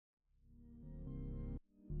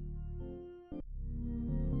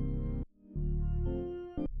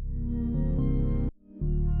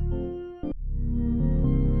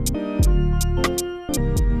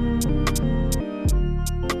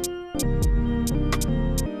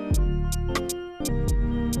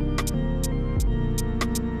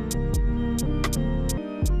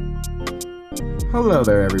Hello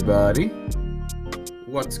there, everybody.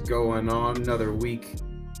 What's going on? Another week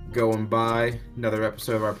going by. Another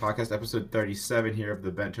episode of our podcast, episode 37 here of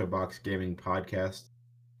the Bento Box Gaming Podcast.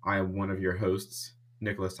 I am one of your hosts,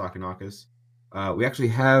 Nicholas Takanakis. We actually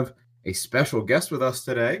have a special guest with us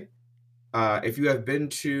today. If you have been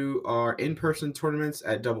to our in-person tournaments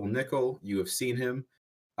at Double Nickel, you have seen him,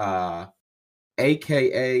 a.k.a.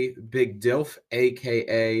 Big Dilf,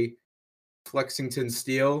 a.k.a. Flexington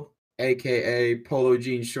Steel, a.k.a. Polo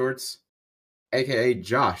Jean Shorts, a.k.a.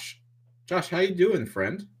 Josh. Josh, how you doing,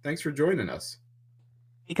 friend? Thanks for joining us.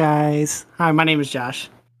 Hey guys. Hi, my name is Josh.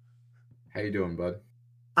 How you doing, bud?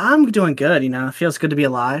 I'm doing good, It feels good to be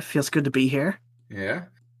alive. Feels good to be here. Yeah?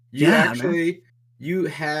 Man. You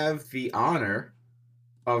have the honor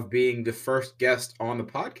of being the first guest on the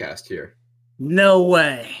podcast here. No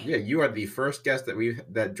way. Yeah, you are the first guest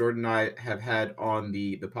that Jordan and I have had on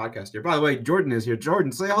the podcast here. By the way, Jordan is here.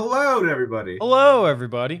 Jordan, say hello to everybody. Hello,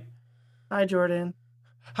 everybody. Hi, Jordan.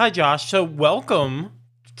 Hi, Josh. So welcome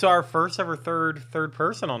to our first ever third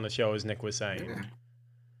person on the show, as Nick was saying.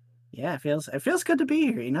 Yeah, it feels good to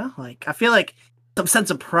be here, Like, I feel like some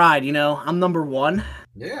sense of pride, I'm number one.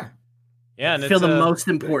 Yeah. Yeah, and I feel the most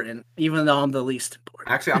important, even though I'm the least important.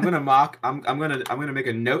 Actually, I'm gonna make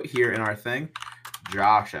a note here in our thing,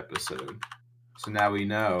 Josh episode. So now we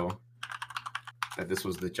know that this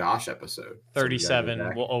was the Josh episode.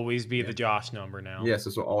 37 will always be the Josh number now. Yes,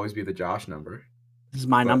 this will always be the Josh number. This is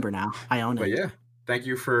my number now. I own it. But yeah, thank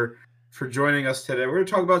you for joining us today. We're gonna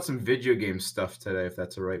talk about some video game stuff today, if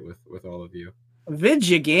that's all right with all of you.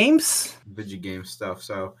 Video games? Video game stuff.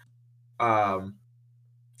 So,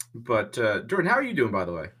 But Jordan, how are you doing, by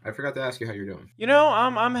the way? I forgot to ask you how you're doing.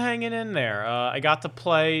 I'm hanging in there. I got to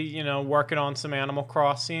play, working on some Animal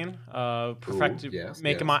Crossing,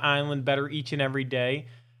 making my island better each and every day.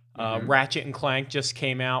 Ratchet and Clank just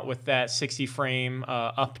came out with that 60 frame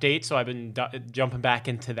update, so I've been jumping back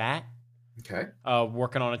into that. Okay.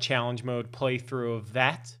 Working on a challenge mode playthrough of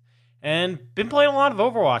that. And been playing a lot of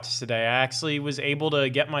Overwatch today. I actually was able to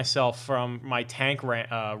get myself from my tank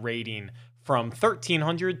rating from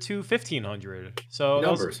 1,300 to 1,500. So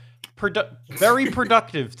numbers. Very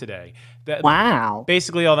productive today. Wow.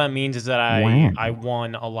 Basically, all that means is that I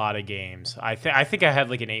won a lot of games. I think I had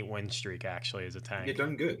like an 8-win streak, actually, as a tank. You're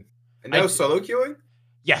done good. And no solo queuing?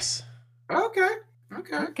 Yes. Okay,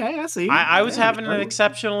 I see. I was having an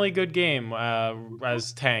exceptionally good game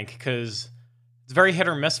as tank, because it's very hit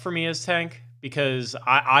or miss for me as tank, because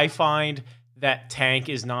I find that tank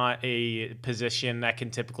is not a position that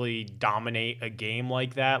can typically dominate a game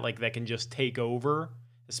like that can just take over,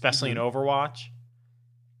 especially in Overwatch.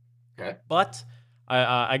 Okay. But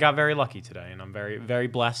I got very lucky today, and I'm very, very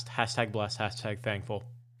blessed. #blessed, #thankful.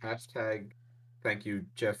 Thank you,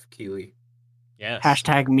 Jeff Keighley. Yes.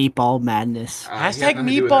 #meatball madness.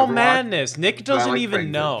 #meatball madness. Nick doesn't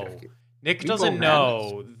even know. Nick Meatball doesn't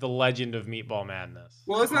Madness. know the legend of Meatball Madness.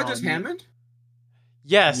 Well, isn't that just Hammond?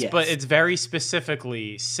 Yes, but it's very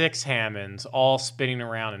specifically 6 Hammonds all spinning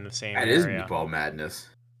around in the same area. That is Meatball Madness.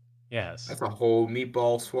 Yes. That's a whole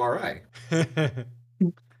meatball soiree.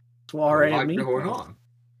 Soiree of meat. Going on.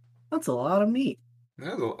 That's a lot of meat.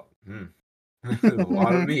 That's a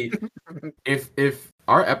lot of meat. If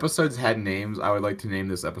our episodes had names, I would like to name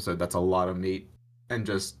this episode "That's a Lot of Meat" and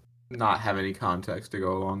just not have any context to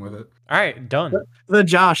go along with it. All right, done. The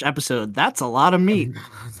Josh episode. That's a lot of meat.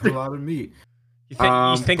 That's a lot of meat. You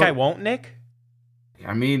think I won't, Nick?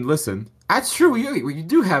 I mean, listen. That's true. We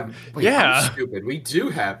do have. Wait, yeah. I'm stupid. We do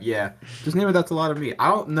have. Yeah. Just name it. That's a lot of meat. I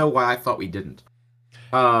don't know why I thought we didn't.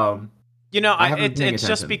 It's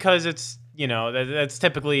just because it's that's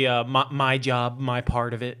typically my job, my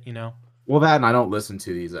part of it. Well, that and I don't listen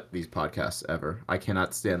to these podcasts ever. I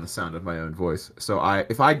cannot stand the sound of my own voice. So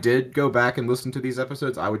if I did go back and listen to these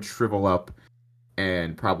episodes, I would shrivel up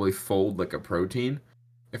and probably fold like a protein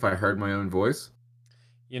if I heard my own voice.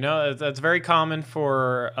 That's very common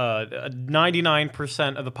for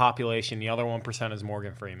 99% of the population. The other 1% is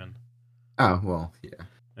Morgan Freeman. Oh, well,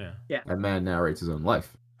 yeah. That man narrates his own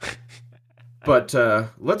life. But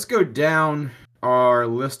let's go down our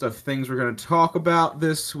list of things we're going to talk about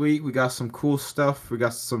this week. We got some cool stuff. We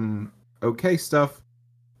got some okay stuff.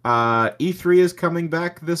 E3 is coming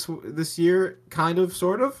back this year, kind of,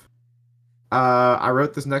 sort of. I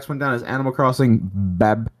wrote this next one down as Animal Crossing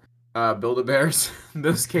Build-A-Bears.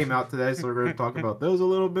 Those came out today, so we're going to talk about those a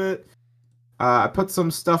little bit. I put some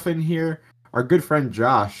stuff in here. Our good friend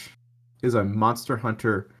Josh is a Monster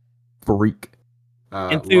Hunter freak.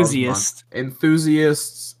 Enthusiast.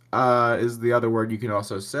 Enthusiasts is the other word you can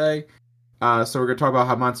also say. So we're going to talk about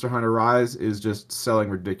how Monster Hunter Rise is just selling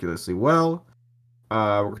ridiculously well.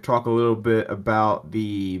 We're going to talk a little bit about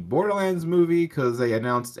the Borderlands movie because they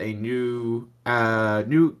announced a new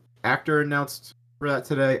actor announced for that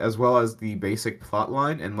today, as well as the basic plot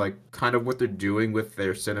line and like kind of what they're doing with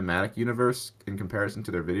their cinematic universe in comparison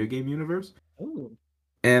to their video game universe. Ooh.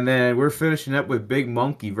 And then we're finishing up with Big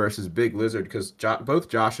Monkey versus Big Lizard because both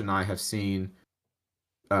Josh and I have seen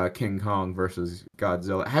King Kong versus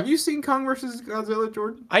Godzilla. Have you seen Kong versus Godzilla,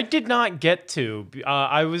 Jordan? I did not get to.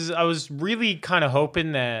 I was really kind of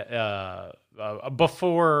hoping that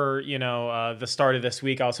before the start of this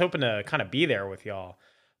week, I was hoping to kind of be there with y'all,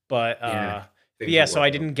 but so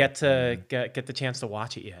I didn't get the chance to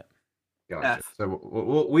watch it yet. Gotcha.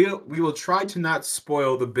 So we will try to not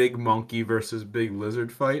spoil the Big Monkey versus Big Lizard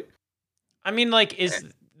fight. I mean,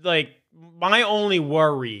 my only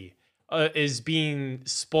worry is being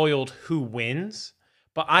spoiled who wins,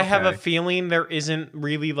 but I have a feeling there isn't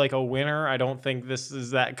really like a winner. I don't think this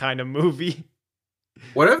is that kind of movie.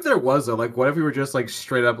 What if there was though? Like, what if we were just like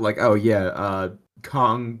straight up like, oh yeah,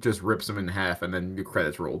 Kong just rips him in half and then the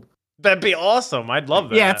credits rolled? That'd be awesome. I'd love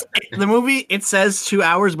that. Yeah, the movie, it says 2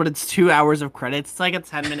 hours, but it's 2 hours of credits. It's like a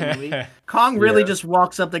 10-minute movie. Kong really just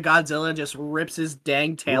walks up to Godzilla and just rips his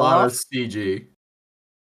dang tail off. A lot of CG.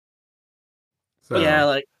 So.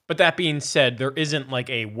 Yeah, But that being said, there isn't like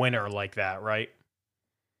a winner like that, right?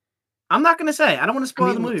 I'm not gonna say. I don't want to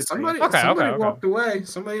spoil the movie. Somebody walked away.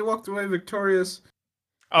 Somebody walked away victorious.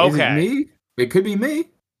 Okay. Is it me? It could be me.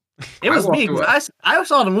 It was me. I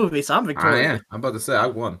saw the movie, so I'm victorious. I'm about to say I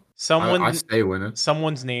won. I stay winning.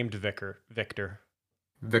 Someone's named Victor.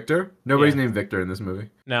 Victor? Nobody's named Victor in this movie.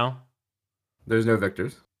 No. There's no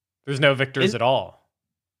Victors. There's no Victors at all.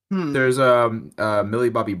 There's Millie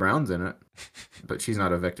Bobby Brown's in it, but she's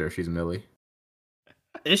not a Victor. She's Millie.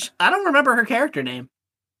 I don't remember her character name.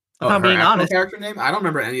 If I'm being honest. Character name? I don't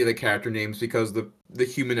remember any of the character names because the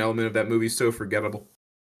human element of that movie is so forgettable.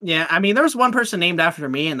 Yeah, I mean, there was one person named after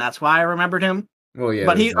me, and that's why I remembered him. Well, yeah.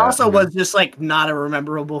 But he also was just, like, not a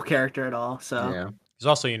rememberable character at all, so. Yeah. He's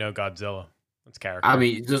also, Godzilla. That's character. I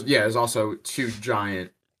mean, there's also two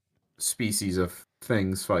giant species of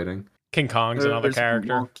things fighting. King Kong's another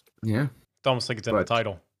character. Yeah. It's almost like it's in the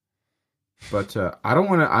title. But I don't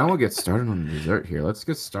want to get started on the dessert here. Let's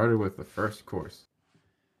get started with the first course.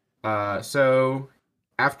 So...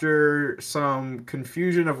 After some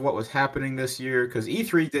confusion of what was happening this year, because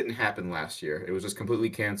E3 didn't happen last year. It was just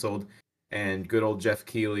completely canceled, and good old Jeff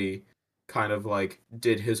Keighley kind of like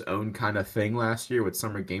did his own kind of thing last year with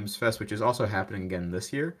Summer Games Fest, which is also happening again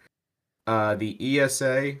this year. The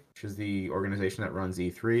ESA, which is the organization that runs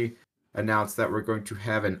E3, announced that we're going to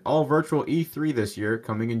have an all-virtual E3 this year,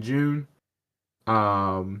 coming in June.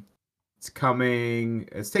 It's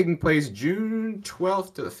taking place June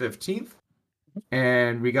 12th to the 15th.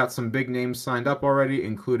 And we got some big names signed up already,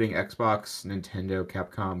 including Xbox, Nintendo,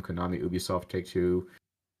 Capcom, Konami, Ubisoft, Take-Two,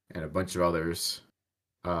 and a bunch of others.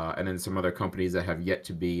 And then some other companies that have yet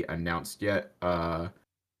to be announced yet.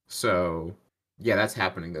 So, yeah, that's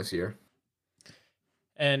happening this year.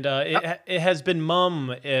 And it has been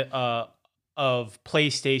of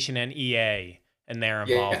PlayStation and EA and their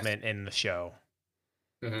involvement in the show.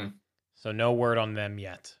 Mm-hmm. So no word on them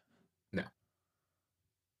yet. No.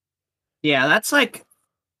 Yeah, that's like,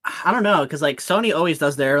 I don't know, because like Sony always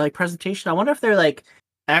does their like presentation. I wonder if they're like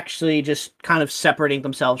actually just kind of separating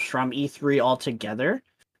themselves from E3 altogether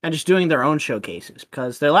and just doing their own showcases.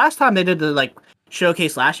 Because the last time they did the like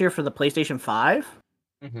showcase last year for the PlayStation 5,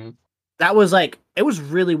 that was like, it was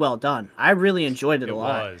really well done. I really enjoyed it a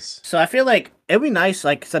lot. So I feel like it'd be nice,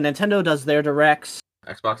 like, so Nintendo does their directs.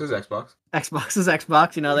 Xbox is Xbox. Xbox is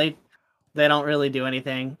Xbox. They don't really do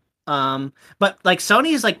anything. But like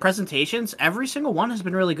Sony's like presentations, every single one has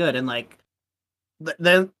been really good, and like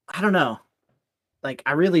I don't know, like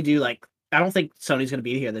I really do like. I don't think Sony's gonna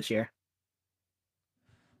be here this year.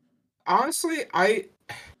 Honestly, I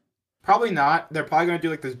probably not. They're probably gonna do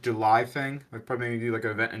like this July thing, like probably gonna do like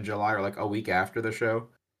an event in July or like a week after the show.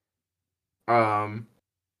 But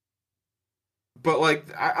like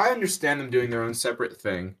I understand them doing their own separate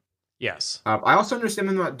thing. Yes. I also understand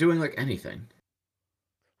them not doing like anything.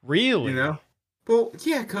 Really? Well,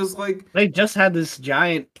 yeah, because like they just had this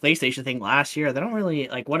giant PlayStation thing last year. They don't really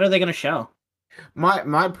like. What are they gonna show?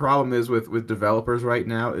 My problem is with developers right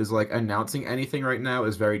now is like announcing anything right now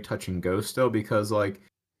is very touch and go still, because like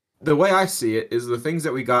the way I see it is the things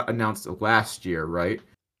that we got announced last year, right?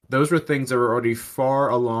 Those were things that were already far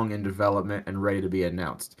along in development and ready to be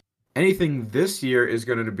announced. Anything this year is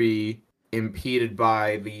going to be impeded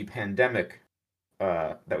by the pandemic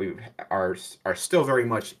that we are still very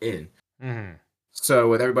much in. Mm-hmm. So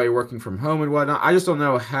with everybody working from home and whatnot, I just don't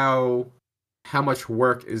know how much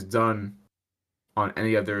work is done on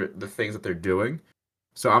any of the things that they're doing.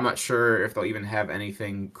 So I'm not sure if they'll even have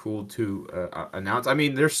anything cool to announce. I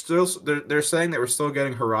mean, they're saying that we're still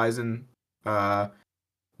getting Horizon,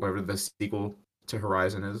 whatever the sequel to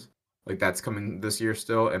Horizon is. Like that's coming this year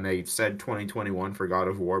still, and they said 2021 for God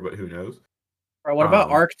of War, but who knows? Or what about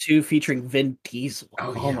Arc 2 featuring Vin Diesel?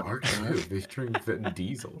 Oh yeah, Arc 2 featuring Vin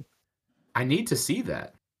Diesel. I need to see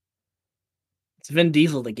that. It's Vin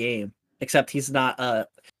Diesel the game, except he's not.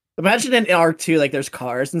 Imagine in Arc 2, like there's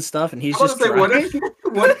cars and stuff, and he's just driving.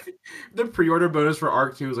 What if the pre-order bonus for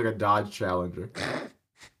Arc 2 is like a Dodge Challenger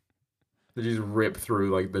that you just rip through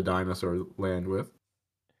like the dinosaur land with?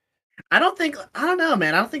 I don't know,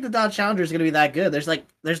 man. I don't think the Dodge Challenger is gonna be that good.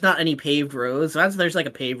 There's not any paved roads. That's there's like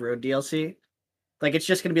a paved road DLC. Like it's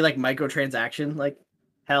just gonna be like microtransaction, like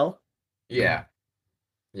hell. Yeah.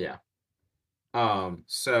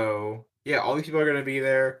 So yeah, all these people are gonna be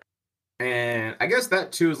there. And I guess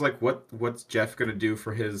that too is like what's Jeff gonna do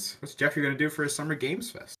for his Summer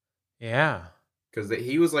Games Fest? Yeah, because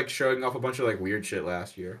he was like showing off a bunch of like weird shit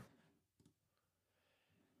last year.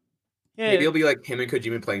 Yeah, maybe it'll be like him and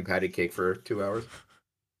Kojima playing patty cake for 2 hours.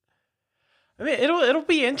 I mean, it'll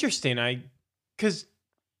be interesting. Because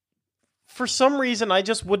for some reason I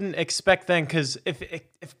just wouldn't expect then. Because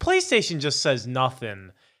if PlayStation just says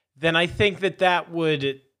nothing, then I think that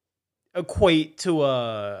would equate to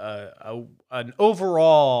an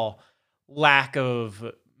overall lack of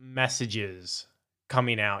messages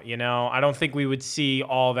coming out. You know, I don't think we would see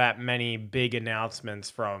all that many big announcements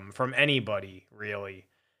from anybody really.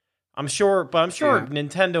 I'm sure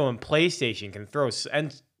Nintendo and PlayStation can throw,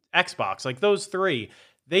 and Xbox, like those three,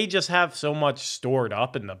 they just have so much stored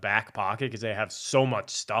up in the back pocket because they have so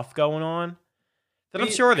much stuff going on that I'm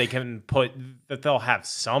sure they can they'll have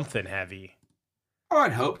something heavy. Oh,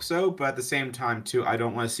 I'd hope so, but at the same time, too, I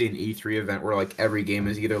don't want to see an E3 event where like every game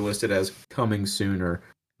is either listed as coming soon or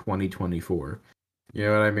 2024. You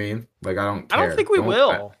know what I mean? Like, I don't care. I don't think we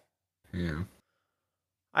will. Yeah.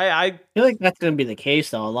 I feel like that's going to be the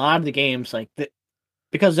case, though. A lot of the games,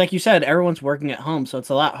 because like you said, everyone's working at home, so it's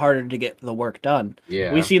a lot harder to get the work done.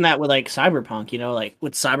 Yeah. We've seen that with like Cyberpunk, you know, like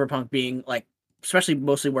with Cyberpunk being like, especially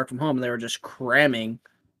mostly work from home, they were just cramming.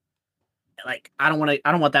 Like, I don't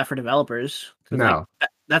want that for developers. No. Like,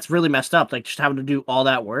 that's really messed up. Like, just having to do all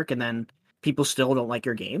that work and then people still don't like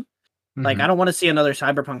your game. Mm-hmm. Like, I don't want to see another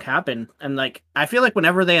Cyberpunk happen. And like, I feel like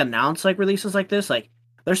whenever they announce like releases like this, like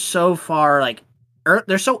they're so far like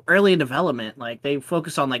they're so early in development. Like they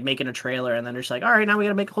focus on like making a trailer and then they're just like, all right, now we got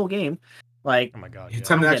to make a whole game. Like, oh my god, it's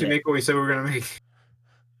time to actually make what we said we were gonna make.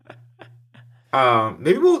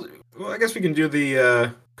 Maybe well, I guess we can do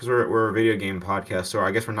the because we're a video game podcast, so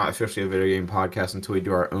I guess we're not officially a video game podcast until we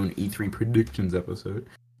do our own E3 predictions episode.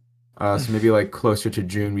 So maybe like closer to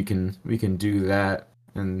June we can do that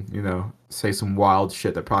and, you know, say some wild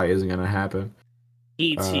shit that probably isn't gonna happen.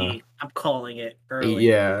 E.T. I'm calling it early.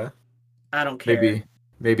 Yeah. I don't care.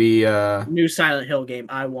 Maybe new Silent Hill game.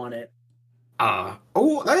 I want it.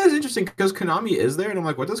 Oh, that is interesting because Konami is there, and I'm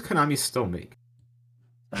like, what does Konami still make?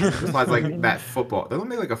 Besides like that football, they don't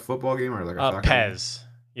make like a football game or like a soccer PES. Game?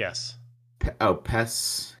 Yes.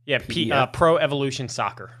 PES. Yeah, Pro Evolution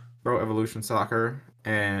Soccer. Pro Evolution Soccer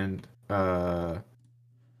and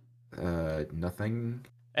nothing.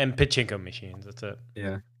 And pachinko machines. That's it.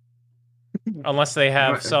 Yeah. Unless they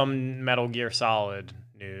have some Metal Gear Solid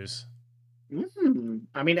news.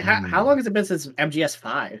 I mean, how long has it been since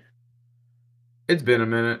MGS5? It's been a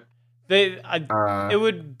minute. It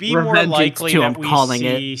would be more likely that we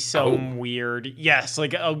see some weird,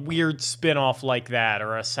 like a weird spin-off like that,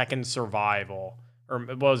 or a second Survival, or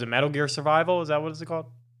what was it, Metal Gear Survival? Is that what it's called?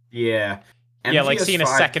 Yeah. Yeah, like seeing a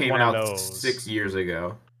second one of those 6 years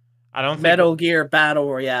ago. I don't think Metal Gear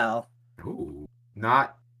Battle Royale. Ooh,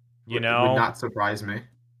 not. You know, would not surprise me.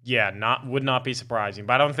 Yeah, would not be surprising,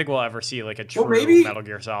 but I don't think we'll ever see like a true Metal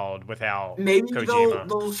Gear Solid without Kojima.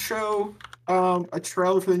 They'll show a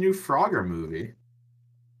trailer for the new Frogger movie.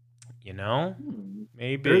 You know,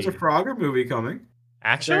 maybe there's a Frogger movie coming.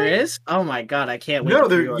 Actually, there is. Oh my god, I can't wait. No,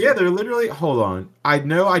 they're literally. Hold on, I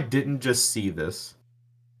know I didn't just see this.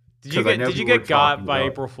 Did you get got by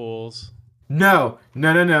April Fools? No. It's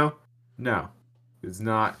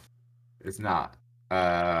not. It's not.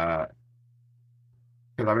 Because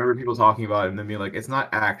I remember people talking about it and then being like, it's not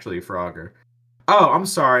actually Frogger. Oh, I'm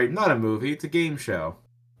sorry, not a movie, it's a game show.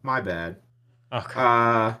 My bad.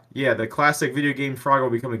 Okay. Yeah, the classic video game Frogger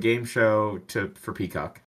will become a game show for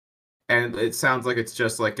Peacock. And it sounds like it's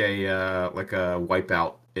just like a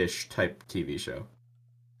Wipeout-ish type TV show.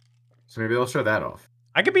 So maybe they'll show that off.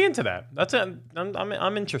 I could be into that.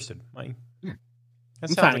 I'm interested. That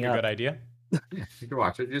sounds like a good idea. Yeah, you can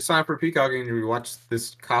watch it. Just sign up for Peacock and you watch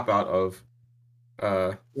this cop out of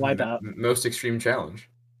Wipeout. Most Extreme Challenge.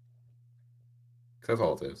 That's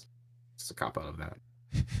all it is. It's a cop out of that.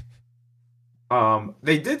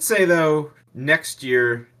 They did say though next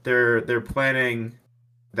year they're planning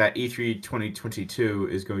that E3 2022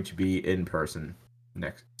 is going to be in person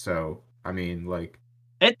next. So I mean, like,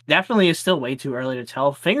 it definitely is still way too early to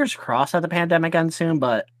tell. Fingers crossed that the pandemic ends soon,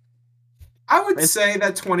 but I would say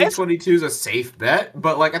that 2022 is a safe bet.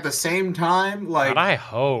 But like at the same time, like, God, I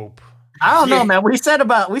hope. I don't know, man. We said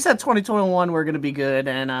 2021 we're gonna be good,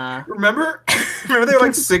 and remember they were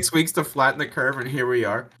like 6 weeks to flatten the curve, and here we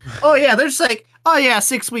are. Oh yeah, they're just like, oh yeah,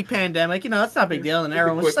 6-week pandemic. You know, it's not a big deal, and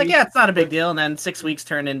everyone was just like, yeah, it's not a big deal, and then 6 weeks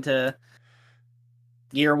turned into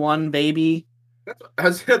year one, baby.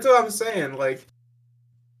 That's what I'm saying. Like,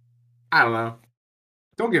 I don't know.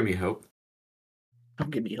 Don't give me hope.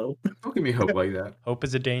 Don't give me hope. Don't give me hope like that. Hope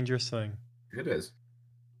is a dangerous thing. It is.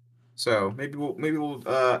 So maybe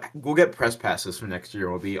we'll get press passes for next year.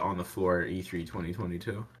 We'll be on the floor at E3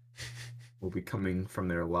 2022. We'll be coming from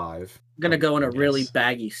there live. I'm gonna go in a really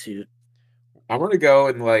baggy suit. I want to go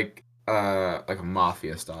in like a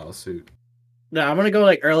mafia style suit. No, I'm gonna go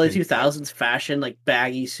like early 2000s fashion, like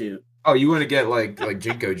baggy suit. Oh, you want to get like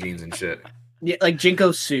JNCO jeans and shit? Yeah, like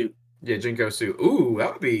JNCO suit. Yeah, JNCO suit. Ooh,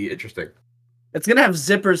 that would be interesting. It's gonna have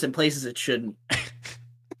zippers in places it shouldn't.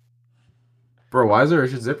 Bro, why is there a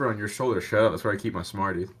zipper on your shoulder? Shut up. That's where I keep my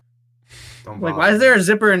Smarties. Like, why is there a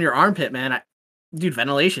zipper in your armpit, man? Dude,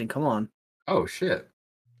 ventilation. Come on. Oh shit.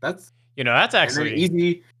 That's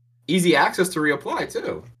actually easy access to reapply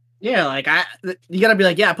too. Yeah, like you gotta be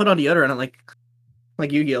like, yeah, put on deodorant,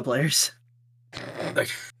 like Yu-Gi-Oh players.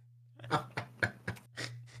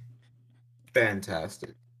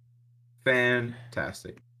 Fantastic. You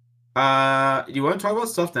want to talk about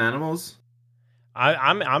stuffed animals?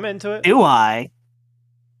 I'm into it. Do I?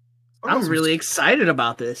 I'm really excited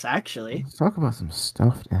about this, actually. Let's talk about some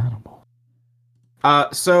stuffed animals.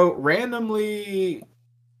 So randomly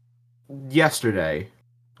yesterday,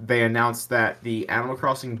 they announced that the Animal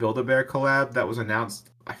Crossing Build-A-Bear collab that was announced,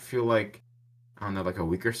 I feel like, I don't know, like a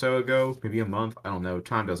week or so ago, maybe a month, I don't know,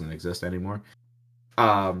 time doesn't exist anymore,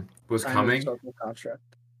 was coming.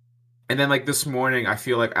 And then like this morning, I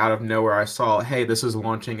feel like out of nowhere, I saw, hey, this is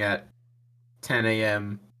launching at 10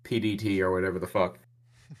 a.m. PDT or whatever the fuck.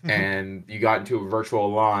 And you got into a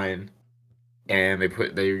virtual line, and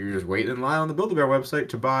you just wait in line on the Build-A-Bear website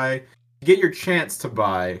to get your chance to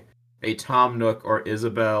buy a Tom Nook or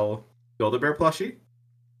Isabelle Build-A-Bear plushie.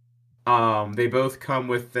 They both come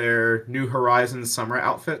with their New Horizons summer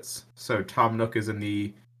outfits. So Tom Nook is in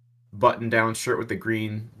the button-down shirt with the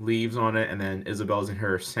green leaves on it, and then Isabelle's in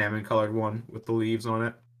her salmon-colored one with the leaves on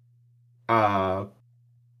it.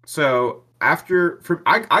 So I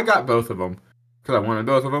got both of them because I wanted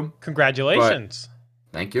both of them. Congratulations!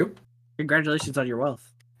 Thank you. Congratulations on your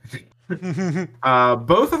wealth.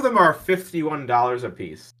 Both of them are $51 a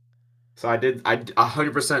piece. So I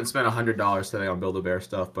 100% spent $100 today on Build-A-Bear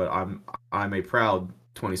stuff, but I'm a proud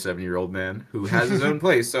 27-year-old man who has his own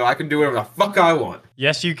place, so I can do whatever the fuck I want.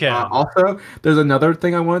 Yes, you can. Also, there's another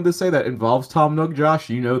thing I wanted to say that involves Tom Nook. Josh,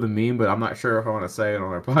 you know the meme, but I'm not sure if I want to say it on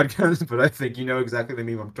our podcast, but I think you know exactly the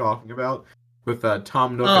meme I'm talking about with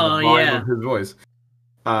Tom Nook and the volume of his voice.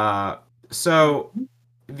 So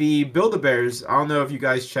the Build-A-Bears, I don't know if you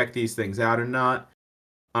guys check these things out or not.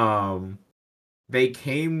 They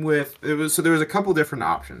came with there was a couple different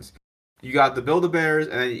options. You got the Build-A-Bears,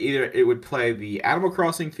 and then either it would play the Animal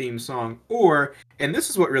Crossing theme song, or, and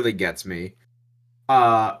this is what really gets me,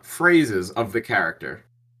 phrases of the character.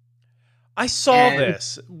 I saw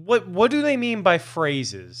this. What do they mean by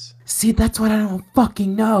phrases? See, that's what I don't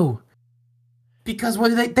fucking know. Because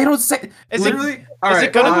what they don't say. Is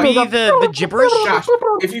it gonna be the gibberish? Josh,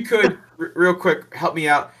 if you could, real quick, help me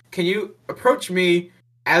out. Can you approach me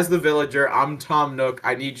as the villager? I'm Tom Nook.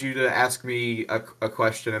 I need you to ask me a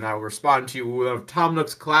question, and I will respond to you with one of Tom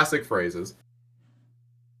Nook's classic phrases.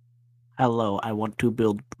 Hello, I want to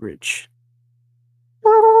build bridge.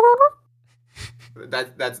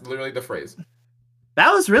 That's literally the phrase.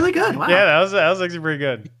 That was really good. Wow. Yeah, that was actually pretty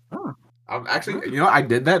good. Oh. Actually, I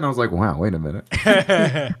did that, and I was like, wow, wait a minute.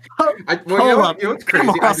 Hold up. What's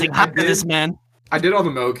crazy? I did this, man. I did all the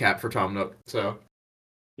mocap for Tom Nook, so.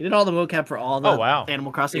 You did all the mocap for all the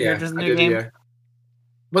Animal Crossing characters in the game? Yeah.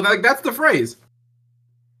 But that's the phrase.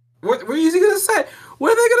 What is he going to say?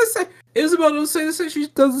 What are they going to say? Isabelle don't say the same. She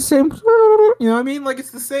does the same. You know what I mean? Like,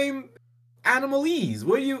 it's the same animalese.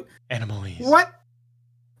 What are you... Animalese. What?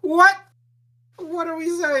 What are we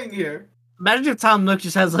saying here? Imagine if Tom Nook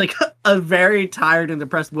just has, like, a very tired and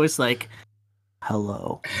depressed voice, like,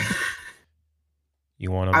 hello. You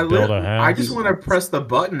want to build a house? I just want to press the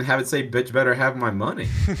button and have it say, "Bitch, better have my money."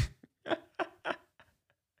 That's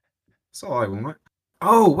all I want.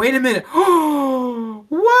 Oh, wait a minute. Oh,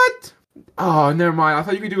 what? Oh, never mind. I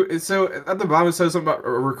thought you could do it. So at the bottom it says something about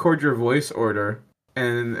record your voice order,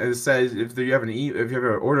 and it says if you have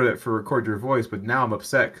ordered it for record your voice. But now I'm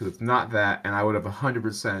upset because it's not that, and I would have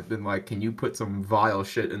 100% been like, "Can you put some vile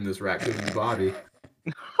shit in this raccoon's body?"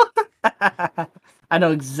 I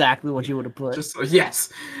know exactly what you would have put. Just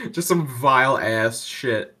some vile ass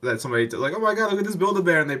shit that somebody like, "Oh my god, look at this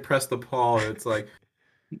Build-A-Bear," and they press the paw, and it's like,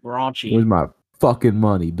 raunchy. "Where's my fucking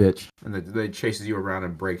money, bitch?" And they chases you around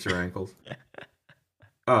and breaks your ankles.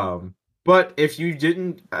 But if you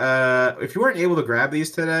weren't able to grab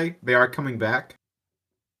these today, they are coming back.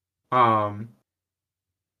 I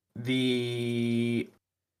think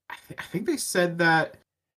they said that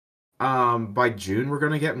by June we're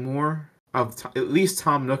gonna get more of at least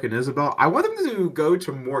Tom Nook and Isabelle. I want them to go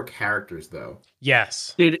to more characters though.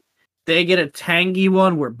 Yes, dude. They get a tangy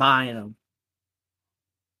one, we're buying them.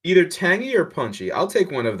 Either tangy or punchy. I'll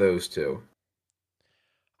take one of those two.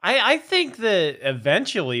 I think that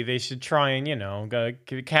eventually they should try and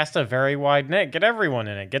cast a very wide net, get everyone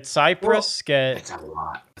in it, get Cypress, It's a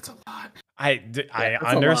lot. It's a lot. I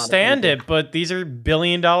understand it, but these are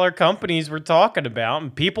billion-dollar companies we're talking about,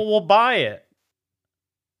 and people will buy it.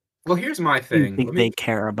 Well, here's my thing. I think they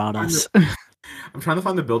care about us. I'm trying to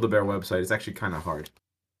find the Build-A-Bear website. It's actually kind of hard.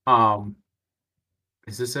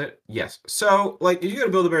 Is this it? Yes. So, like, if you go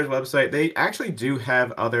to Build-A-Bear's website, they actually do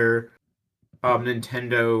have other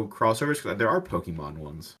Nintendo crossovers, because there are Pokemon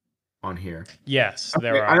ones on here. Yes,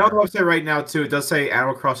 there are. I know the website right now, too. It does say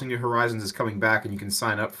Animal Crossing New Horizons is coming back, and you can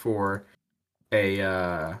sign up for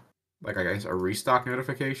a restock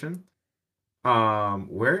notification.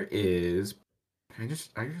 Where is... I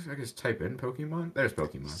just type in Pokemon? There's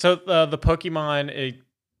Pokemon. So the Pokemon...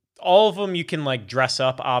 all of them you can like dress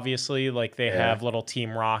up, obviously. Like they have little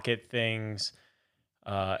Team Rocket things,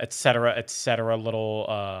 etc., little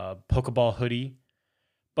Pokeball hoodie.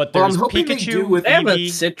 But there's Pikachu. They have a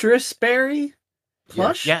citrus berry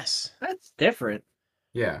plush? Yes. That's different.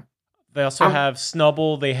 Yeah. They also have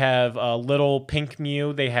Snubbull. They have little Pink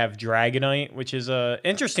Mew. They have Dragonite, which is a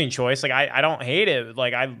interesting choice. Like I don't hate it.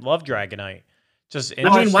 Like I love Dragonite. Just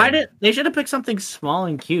why they should have picked something small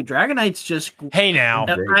and cute? Dragonite's just hey now.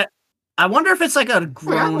 I wonder if it's like a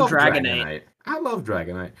grown Dragonite. I love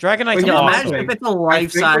Dragonite. Dragonite's awesome. Imagine if it's a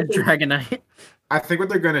life-size Dragonite. I think what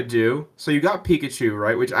they're gonna do. So you got Pikachu,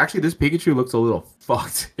 right? Which actually, this Pikachu looks a little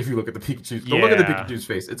fucked. If you look at the Pikachu, don't look at the Pikachu's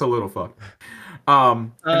face. It's a little fucked.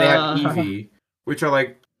 And they have Eevee, which are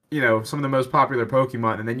like some of the most popular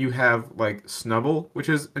Pokemon. And then you have like Snubbull, which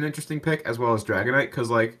is an interesting pick, as well as Dragonite,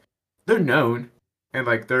 because like they're known. And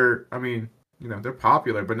like they're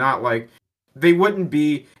popular, but not like they wouldn't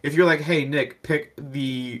be if you're like, hey Nick, pick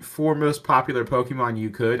the 4 most popular Pokemon you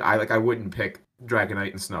could. I wouldn't pick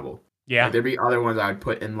Dragonite and Snubbull. Yeah, like, there'd be other ones I would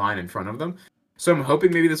put in line in front of them. So I'm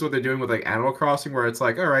hoping maybe this is what they're doing with like Animal Crossing, where it's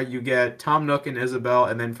like, all right, you get Tom Nook and Isabelle,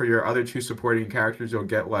 and then for your other 2 supporting characters, you'll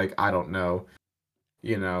get like I don't know,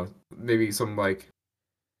 maybe some like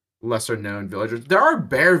lesser known villagers. There are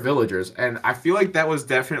bear villagers, and I feel like that was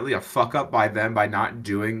definitely a fuck up by them by not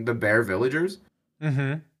doing the bear villagers.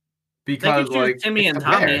 Mm-hmm. Because like Timmy and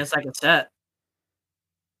Tommy as like a set.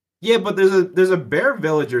 Yeah, but there's a bear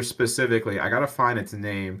villager specifically. I gotta find its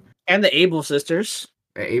name. And the Able sisters.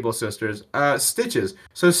 The Able sisters. Stitches.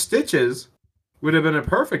 So Stitches would have been a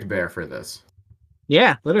perfect bear for this.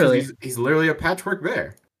 Yeah, literally. He's literally a patchwork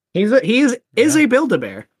bear. He is a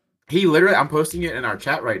Build-A-Bear. He literally, I'm posting it in our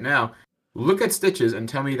chat right now. Look at Stitches and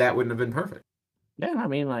tell me that wouldn't have been perfect. Yeah, I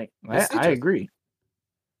mean, like, I agree.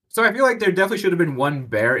 So I feel like there definitely should have been one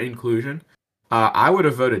bear inclusion. I would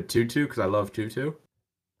have voted Tutu because I love Tutu.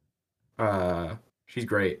 She's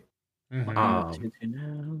great.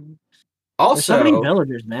 Mm-hmm. Also, there's so many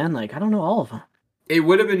villagers, man. Like, I don't know all of them. It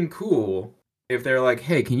would have been cool if they're like,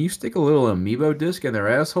 hey, can you stick a little amiibo disc in their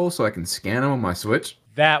asshole so I can scan them on my Switch?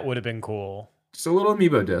 That would have been cool. Just a little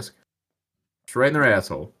amiibo disc. It's right in their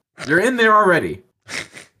asshole. You're in there already.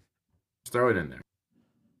 Just throw it in there.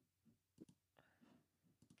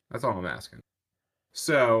 That's all I'm asking.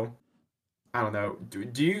 So, I don't know.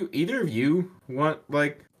 Do you either of you want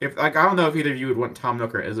like if like I don't know if either of you would want Tom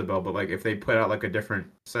Nook or Isabelle, but like if they put out like a different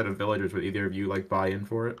set of villagers, would either of you like buy in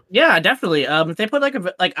for it? Yeah, definitely. If they put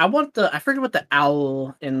I want I forget what the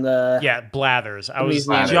owl in the Blathers. I was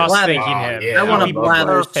Blathers. just thinking him. Yeah, I want a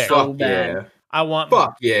Blathers so bad. Yeah. I want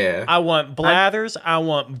Blathers. I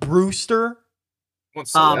want Brewster.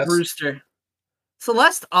 Brewster.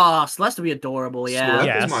 Celeste would be adorable. Yeah,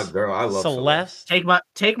 Celeste is my girl. I love Celeste.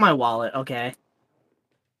 Take my wallet. Okay.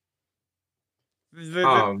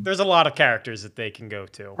 There's a lot of characters that they can go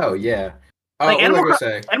to. Oh yeah. Like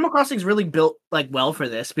Animal Crossing's really built like well for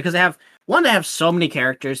this because they have so many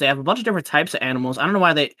characters. They have a bunch of different types of animals. I don't know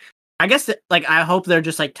why they. I guess I hope they're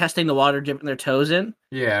just like testing the water, dipping their toes in.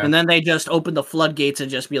 Yeah. And then they just open the floodgates and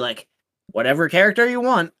just be like, whatever character you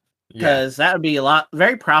want, because that would be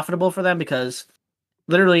very profitable for them. Because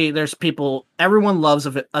literally, there's everyone loves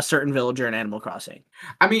a certain villager in Animal Crossing.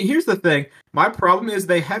 I mean, here's the thing. My problem is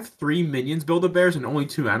they have 3 Minions Build-A-Bears and only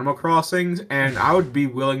 2 Animal Crossings, and I would be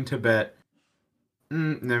willing to bet.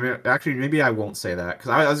 Actually, maybe I won't say that because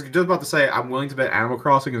I was just about to say I'm willing to bet Animal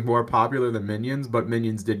Crossing is more popular than Minions, but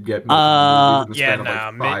Minions did get Minions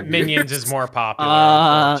is more popular.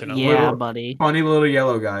 Unfortunately. Yeah, buddy. Funny little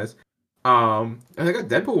yellow guys. And they got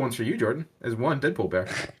Deadpool ones for you, Jordan. There's one Deadpool bear.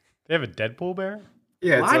 They have a Deadpool bear?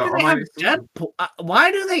 Yeah. Why do they have Deadpool? Why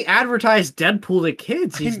do they advertise Deadpool to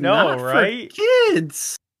kids? He's not right? For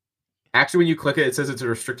kids. Actually, when you click it, it says it's a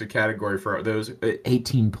restricted category for those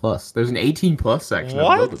 18 plus. There's an 18 plus section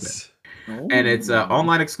of Build-A-Bear. And it's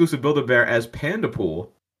online exclusive Build-A-Bear as Pandapool.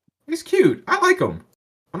 He's cute. I like him.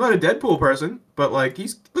 I'm not a Deadpool person, but like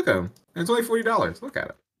look at him. And it's only $40. Look at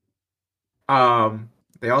it.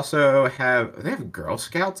 They also have Girl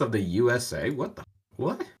Scouts of the USA. What?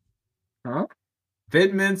 Huh?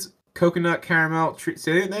 Thin Mints, coconut caramel treats.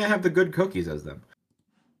 They have the good cookies as them.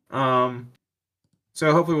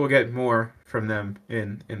 So hopefully we'll get more from them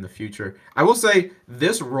in the future. I will say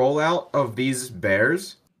this rollout of these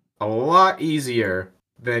bears a lot easier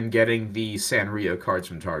than getting the Sanrio cards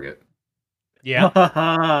from Target.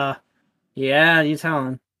 Yeah. Yeah, you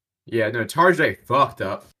telling. Yeah, no, Target fucked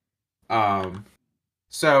up.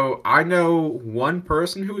 So I know one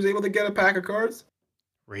person who was able to get a pack of cards.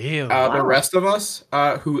 Really? The rest of us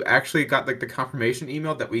who actually got like the confirmation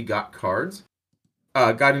email that we got cards.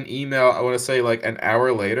 Got an email, I want to say like an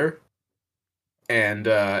hour later, and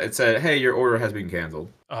it said, hey, your order has been canceled.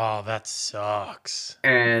 Oh, that sucks.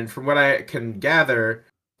 And from what I can gather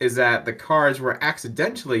is that the cards were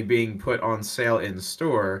accidentally being put on sale in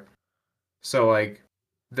store. So like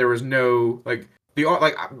there was no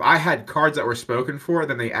I had cards that were spoken for,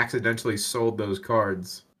 then they accidentally sold those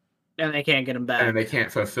cards. And they can't get them back. And they can't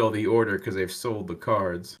fulfill the order because they've sold the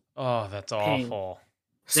cards. Oh, that's awful.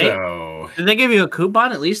 Did they give you a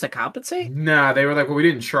coupon at least to compensate? Nah, they were like, well, we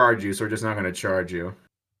didn't charge you, so we're just not going to charge you.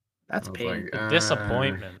 That's pain. Like,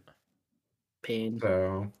 disappointment. Pain.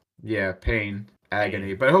 So, yeah, pain.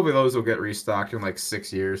 Agony. But hopefully those will get restocked in like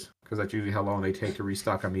 6 years, because that's usually how long they take to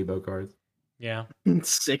restock amiibo cards. Yeah.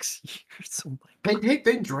 6 years. Oh my God.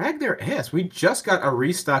 They drag their ass. We just got a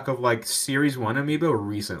restock of like Series 1 amiibo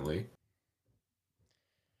recently.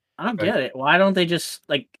 I don't get it. Why don't they just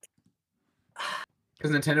like...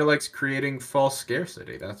 Because Nintendo likes creating false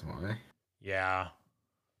scarcity. That's why. Yeah.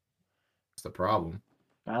 That's the problem.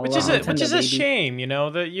 Which is a shame, you know,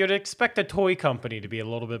 that you'd expect a toy company to be a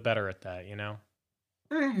little bit better at that, you know?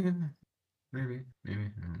 Maybe. I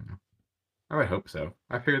don't know. I would hope so.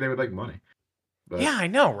 I figured they would like money. But... Yeah, I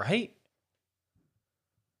know, right?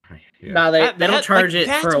 Yeah. No, they don't charge it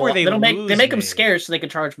for a while. They make them scarce so they can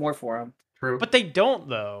charge more for them. True. But they don't,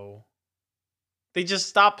 though. They just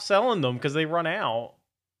stop selling them because they run out.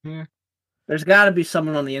 Yeah. There's got to be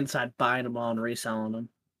someone on the inside buying them all and reselling them.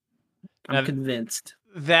 I'm convinced.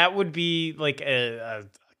 That would be like a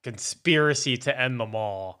conspiracy to end them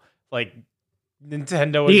all. Like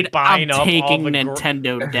Nintendo is buying up taking all the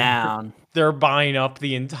Nintendo down. They're buying up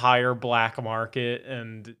the entire black market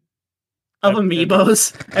and of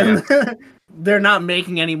amiibos, and they're not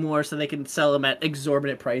making any more, so they can sell them at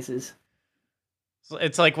exorbitant prices.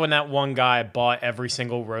 It's like when that one guy bought every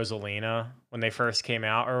single Rosalina when they first came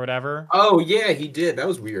out or whatever. Oh, yeah, he did. That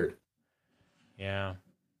was weird. Yeah.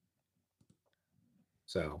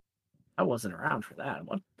 So. I wasn't around for that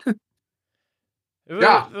one. It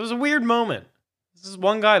was a weird moment. This is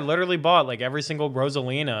one guy literally bought like every single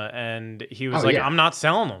Rosalina, and he was I'm not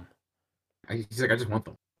selling them. He's like, I just want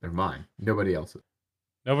them. They're mine. Nobody else's.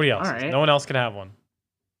 Nobody else's. Right. No one else can have one.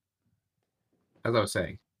 As I was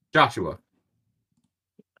saying. Joshua.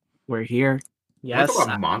 We're here. Yes. Want to talk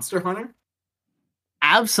about Monster Hunter?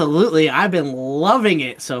 Absolutely. I've been loving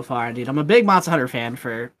it so far, dude. I'm a big Monster Hunter fan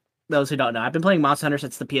for those who don't know. I've been playing Monster Hunter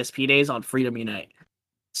since the PSP days on Freedom Unite.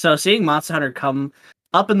 So seeing Monster Hunter come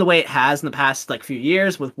up in the way it has in the past like few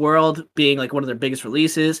years, with World being like one of their biggest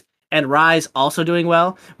releases and Rise also doing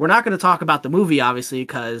well. We're not going to talk about the movie, obviously,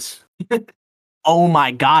 because oh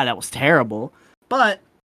my God, that was terrible. But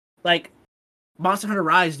like Monster Hunter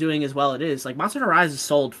Rise doing as well it is. Like Monster Hunter Rise has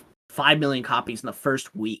sold 5 million copies in the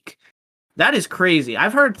first week. That is crazy.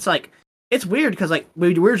 I've heard it's like it's weird because like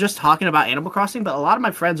we were just talking about Animal Crossing, but a lot of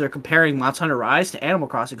my friends are comparing Monster Hunter Rise to Animal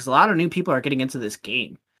Crossing because a lot of new people are getting into this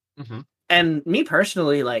game. Mm-hmm. And me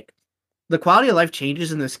personally, like the quality of life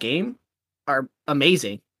changes in this game are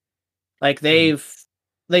amazing. Like they've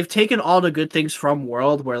taken all the good things from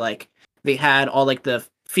World, where like they had all like the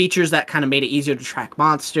features that kind of made it easier to track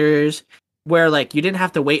monsters, where like you didn't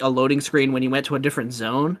have to wait a loading screen when you went to a different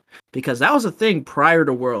zone, because that was a thing prior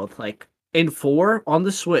to World. Like in 4 on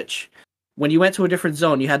the Switch, when you went to a different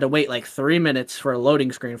zone, you had to wait like 3 minutes for a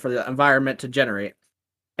loading screen for the environment to generate.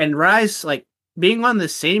 And Rise, like being on the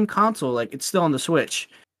same console, like it's still on the Switch,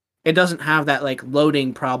 it doesn't have that like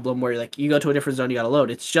loading problem where like you go to a different zone, you gotta load.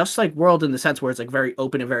 It's just like World in the sense where it's like very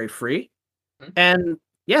open and very free. And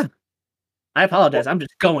yeah, I apologize. I'm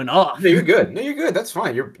just going off. No, you're good. No, you're good. That's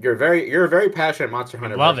fine. You're a very passionate Monster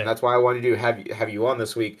Hunter Love person. it. That's why I wanted to have you on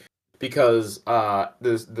this week, because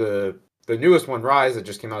the newest one, Rise, that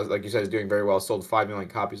just came out, like you said, is doing very well. Sold 5 million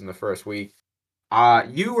copies in the first week.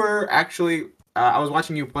 You were actually I was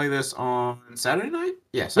watching you play this on Saturday night.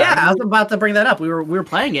 Yeah, Saturday I was about to bring that up. We were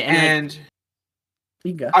playing it, and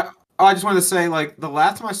you go. I just wanted to say, like, the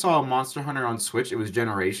last time I saw a Monster Hunter on Switch, it was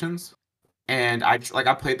Generations. And I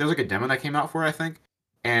played, there's like a demo that came out for it, I think,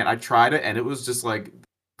 and I tried it, and it was just like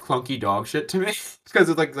clunky dog shit to me, because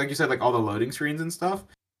it's like you said, like all the loading screens and stuff.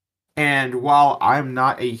 And while I'm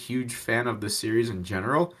not a huge fan of the series in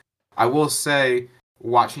general, I will say,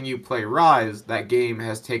 watching you play Rise, that game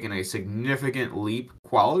has taken a significant leap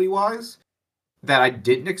quality-wise that I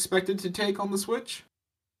didn't expect it to take on the Switch.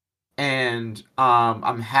 And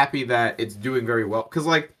I'm happy that it's doing very well, because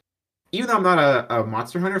like, even though I'm not a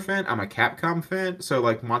Monster Hunter fan, I'm a Capcom fan. So,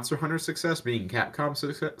 like, Monster Hunter success being Capcom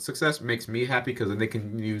success makes me happy, because then they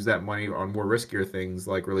can use that money on more riskier things,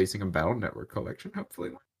 like releasing a Battle Network collection,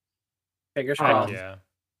 hopefully. Fingers crossed. Yeah.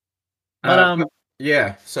 But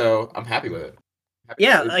yeah. So I'm happy with it.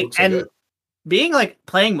 Like, and being like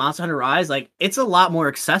playing Monster Hunter Rise, like it's a lot more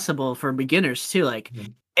accessible for beginners too. Like,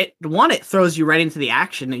 it throws you right into the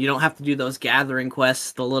action, and you don't have to do those gathering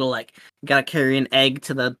quests. The little like you gotta carry an egg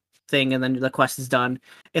to the thing and then the quest is done.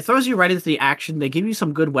 It throws you right into the action. They give you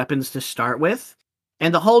some good weapons to start with,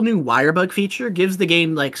 and the whole new Wirebug feature gives the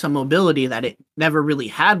game like some mobility that it never really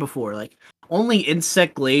had before. Like only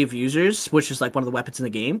insect glaive users, which is like one of the weapons in the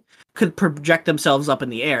game, could project themselves up in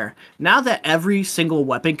the air. Now that every single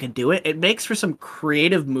weapon can do it, it makes for some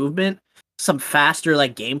creative movement, some faster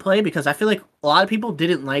like gameplay, because I feel like a lot of people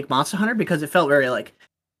didn't like Monster Hunter because it felt very like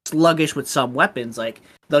sluggish with some weapons. Like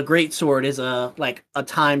the great sword is a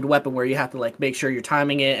timed weapon where you have to like make sure you're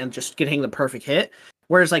timing it and just getting the perfect hit,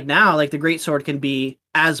 whereas like now like the great sword can be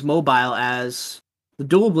as mobile as the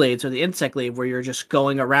dual blades or the insect glaive, where you're just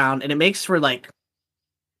going around, and it makes for like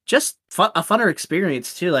just a funner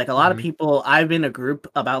experience too. Like a lot of people, I've been in a group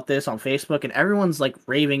about this on Facebook, and everyone's like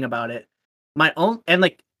raving about it. And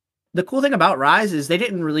like the cool thing about Rise is they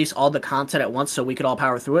didn't release all the content at once so we could all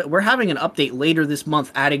power through it. We're having an update later this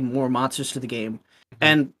month adding more monsters to the game.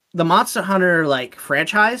 And the Monster Hunter like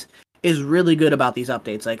franchise is really good about these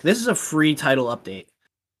updates. Like this is a free title update.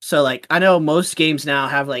 So like I know most games now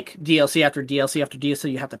have like DLC after DLC after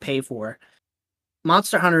DLC you have to pay for.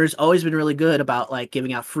 Monster Hunter has always been really good about like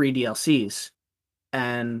giving out free DLCs.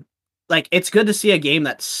 And like it's good to see a game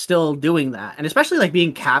that's still doing that, and especially like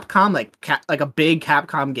being Capcom, like a big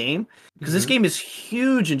Capcom game, because this game is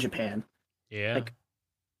huge in Japan. Yeah. Like,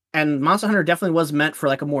 and Monster Hunter definitely was meant for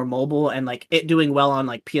like a more mobile, and like it doing well on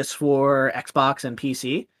like PS4, Xbox, and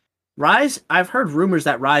PC. Rise, I've heard rumors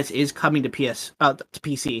that Rise is coming to PC,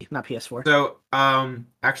 not PS4. So,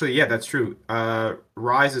 actually, yeah, that's true.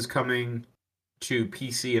 Rise is coming to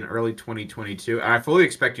PC in early 2022, and I fully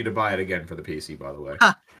expect you to buy it again for the PC, by the way.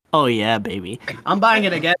 Oh yeah, baby. I'm buying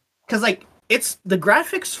it again because like it's the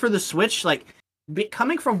graphics for the Switch, like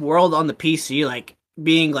coming from World on the PC, like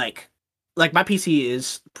being like my PC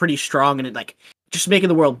is pretty strong, and it like just making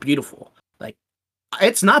the world beautiful. Like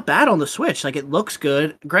it's not bad on the Switch. Like it looks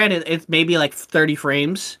good. Granted, it's maybe like 30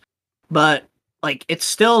 frames, but like it's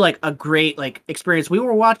still like a great like experience. When you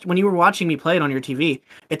were watching me play it on your TV,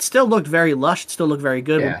 it still looked very lush. It still looked very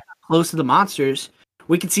good. Yeah. Close to the monsters,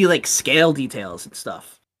 we could see like scale details and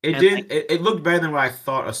stuff. It looked better than what I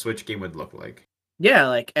thought a Switch game would look like. Yeah,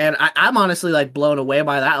 like, and I'm honestly like blown away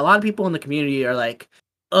by that. A lot of people in the community are like,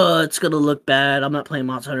 "Oh, it's gonna look bad. I'm not playing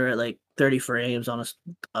Monster Hunter at like 30 frames on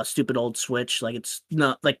a stupid old Switch. Like, it's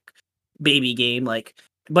not like baby game. Like,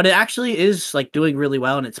 but it actually is like doing really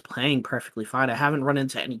well, and it's playing perfectly fine. I haven't run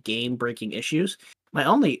into any game breaking issues. The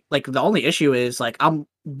only issue is like I'm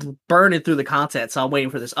burning through the content, so I'm waiting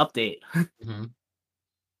for this update.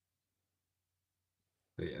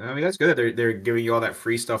 Yeah, I mean that's good. They're giving you all that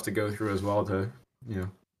free stuff to go through as well to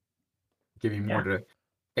give you more to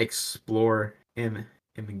explore in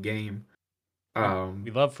the game.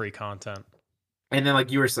 We love free content. And then,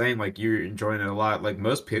 like you were saying, like you're enjoying it a lot. Like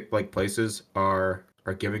most places are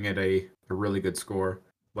giving it a really good score.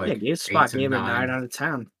 Like GameSpot gave it 9 out of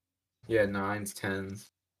 10. Yeah, 9s, 10s.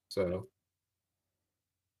 So,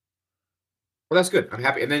 well, that's good. I'm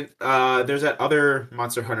happy. And then there's that other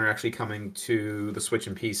Monster Hunter actually coming to the Switch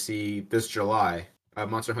and PC this July.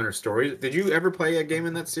 Monster Hunter Stories. Did you ever play a game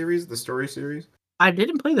in that series, the story series? I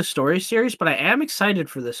didn't play the story series, but I am excited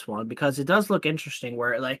for this one because it does look interesting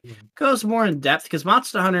where it goes more in depth because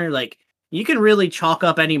Monster Hunter, like, you can really chalk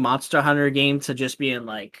up any Monster Hunter game to just being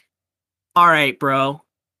like, all right, bro,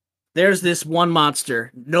 there's this one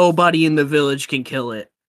monster. Nobody in the village can kill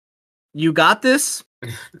it. You got this?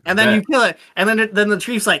 And then you kill it. And then the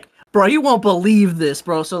chief's like, bro, you won't believe this,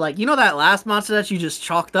 bro. So, like, you know that last monster that you just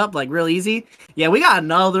chalked up, like, real easy? Yeah, we got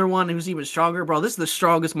another one who's even stronger. Bro, this is the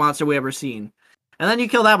strongest monster we ever seen. And then you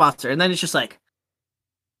kill that monster, and then it's just like,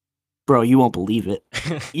 bro, you won't believe it.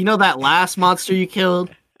 You know that last monster you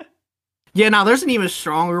killed? Yeah, now there's an even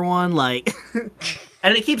stronger one, like,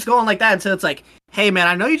 and it keeps going like that until it's like, hey, man,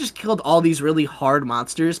 I know you just killed all these really hard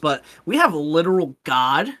monsters, but we have a literal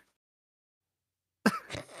god.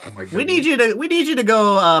 Oh my we need you to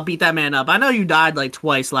go beat that man up. I know you died like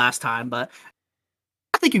twice last time, but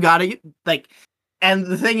I think you got it. Like. And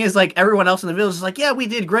the thing is, like, everyone else in the village is like, yeah, we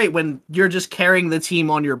did great when you're just carrying the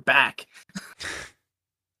team on your back.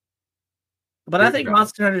 But I think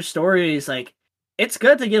Monster Hunter Stories, like, it's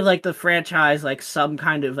good to give, like, the franchise, like, some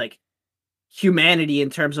kind of, like, humanity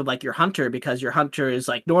in terms of, like, your hunter, because your hunter is,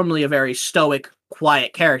 like, normally a very stoic,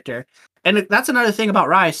 quiet character. And that's another thing about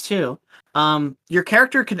Rise, too. Your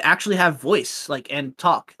character can actually have voice, like, and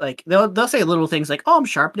talk. Like, they'll say little things like, oh, I'm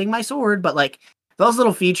sharpening my sword, but, like, those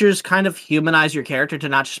little features kind of humanize your character to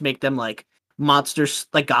not just make them like monsters,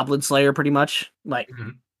 like Goblin Slayer, pretty much. Like,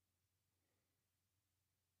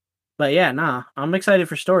 But yeah, nah, I'm excited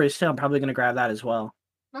for Stories too. I'm probably gonna grab that as well.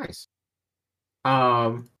 Nice.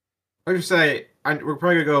 I just say we're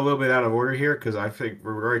probably gonna go a little bit out of order here because I think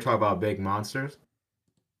we're already talking about big monsters.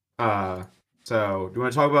 So do you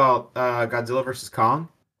want to talk about Godzilla vs. Kong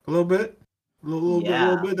a little bit? A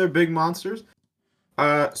little bit. They're big monsters.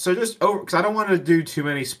 So just because I don't want to do too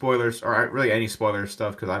many spoilers or really any spoiler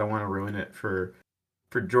stuff because I don't want to ruin it for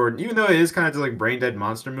Jordan. Even though it is kind of just like brain dead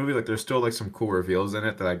monster movie, like there's still like some cool reveals in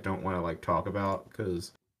it that I don't want to like talk about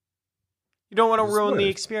because you don't want to ruin the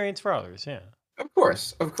experience for others. Yeah, of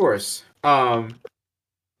course.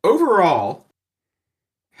 Overall,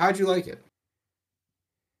 how'd you like it?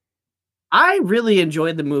 I really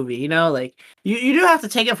enjoyed the movie. You know, like you do have to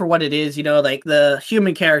take it for what it is. You know, like the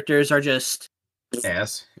human characters are just.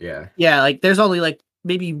 Yes, yeah. Yeah, like there's only like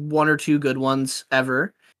maybe 1 or 2 good ones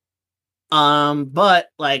ever. But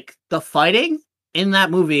like the fighting in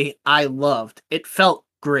that movie, I loved. It felt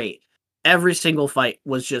great. Every single fight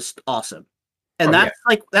was just awesome. And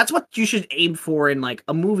that's what you should aim for in like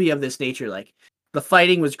a movie of this nature. Like the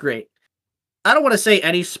fighting was great. I don't want to say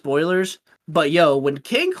any spoilers, but yo, when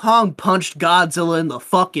King Kong punched Godzilla in the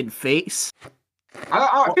fucking face.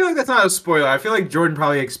 I feel like that's not a spoiler. I feel like Jordan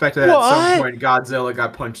probably expected at some point Godzilla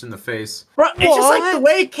got punched in the face. Bro, it's just like the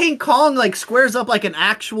way King Kong like squares up like an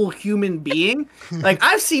actual human being. Like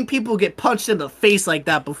I've seen people get punched in the face like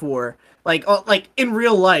that before, like in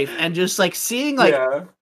real life, and just like seeing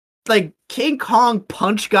like King Kong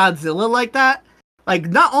punch Godzilla like that. Like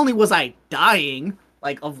not only was I dying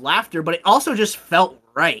like of laughter, but it also just felt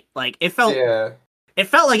right. Like it felt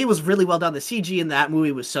like it was really well done. The CG in that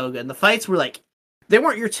movie was so good. And the fights were like. They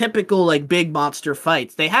weren't your typical like big monster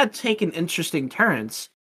fights. They had taken interesting turns,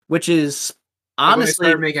 which is honestly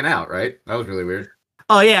they started making out, right? That was really weird.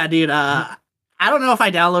 Oh yeah, dude. I don't know if I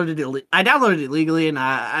downloaded it. I downloaded it legally, and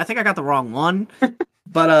I think I got the wrong one.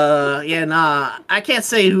 But yeah, nah. I can't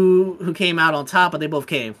say who came out on top, but they both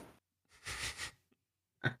came.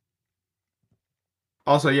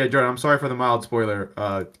 Also, yeah, Jordan. I'm sorry for the mild spoiler.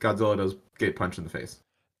 Godzilla does get punched in the face.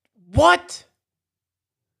 What?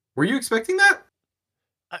 Were you expecting that?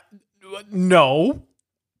 No.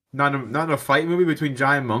 Not in a fight movie between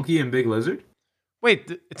Giant Monkey and Big Lizard? Wait,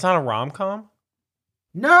 it's not a rom-com?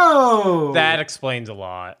 No! That explains a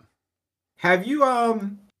lot. Have you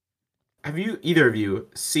either of you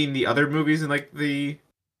seen the other movies in like the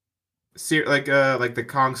the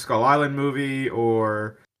Kong Skull Island movie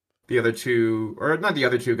or the other two, or not the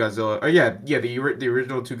other two Godzilla? Oh yeah, the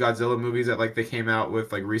original 2 Godzilla movies that like they came out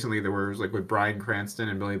with like recently. There was like with Bryan Cranston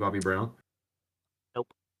and Millie Bobby Brown.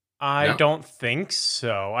 Nope. I don't think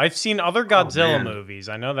so. I've seen other Godzilla movies.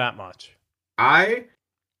 I know that much. I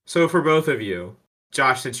So for both of you,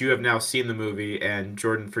 Josh, since you have now seen the movie, and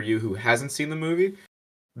Jordan, for you who hasn't seen the movie,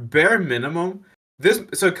 bare minimum,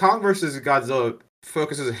 Kong versus Godzilla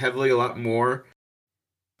focuses heavily a lot more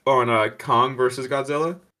on Kong versus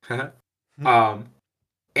Godzilla.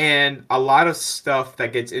 And a lot of stuff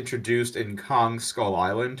that gets introduced in Kong Skull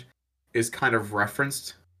Island is kind of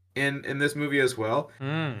referenced in this movie as well.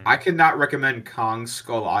 I cannot recommend Kong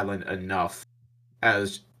Skull Island enough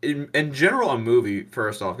as in general a movie.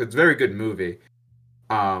 First off, it's a very good movie.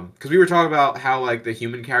 Because we were talking about how like the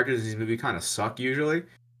human characters in these movies kind of suck usually.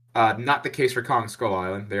 Not the case for Kong Skull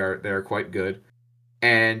Island. They are quite good.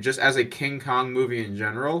 And just as a King Kong movie in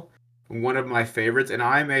general, one of my favorites. And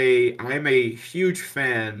I'm a huge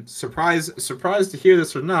fan. Surprised to hear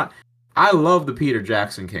this or not, I love the Peter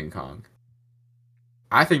Jackson King Kong.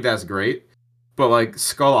 I think that's great. But like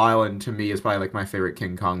Skull Island to me is probably like my favorite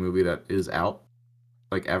King Kong movie that is out,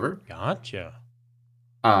 like ever. Gotcha.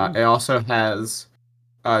 It also has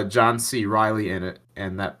John C. Reilly in it,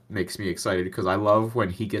 and that makes me excited because I love when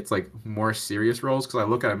he gets like more serious roles. Because I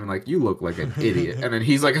look at him and like, you look like an idiot, and then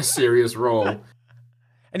he's like a serious role,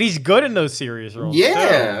 and he's good in those serious roles.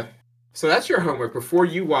 Yeah. So that's your homework before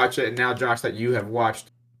you watch it. And now, Josh, that you have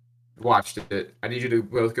watched it, I need you to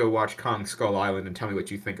both go watch Kong Skull Island and tell me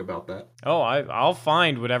what you think about that. Oh, I'll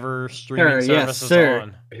find whatever streaming service is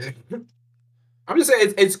on. I'm just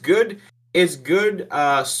saying it's good. It's good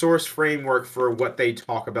source framework for what they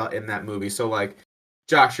talk about in that movie. So like,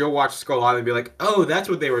 Josh, you'll watch Skull Island and be like, oh, that's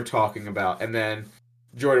what they were talking about. And then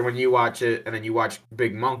Jordan, when you watch it and then you watch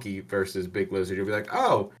Big Monkey versus Big Lizard, you'll be like,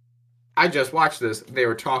 oh, I just watched this. They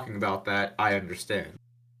were talking about that. I understand.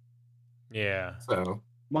 Yeah. So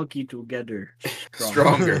monkey together.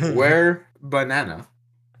 Stronger. Where banana?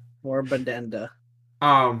 More banana.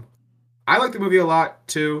 I like the movie a lot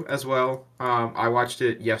too, as well. I watched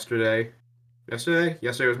it yesterday.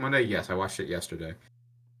 Yesterday was Monday. Yes, I watched it yesterday.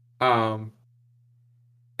 And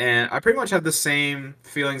I pretty much had the same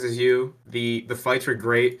feelings as you. The fights were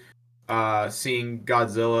great. Seeing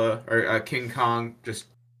Godzilla or King Kong just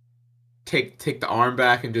take the arm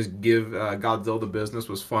back and just give Godzilla the business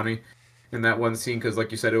was funny in that one scene because, like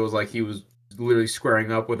you said, it was like he was literally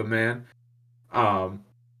squaring up with a man.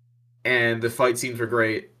 And the fight scenes were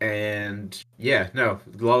great, and yeah, no,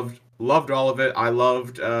 loved all of it. I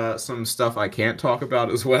loved some stuff I can't talk about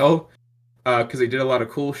as well, because they did a lot of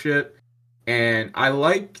cool shit, and I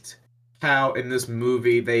liked how in this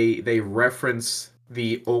movie they reference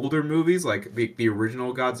the older movies, like the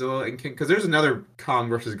original Godzilla and King, because there's another Kong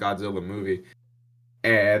versus Godzilla movie,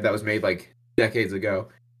 and that was made like decades ago,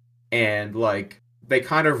 and like they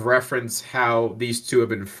kind of reference how these two have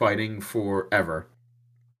been fighting forever.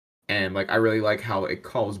 And like I really like how it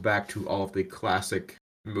calls back to all of the classic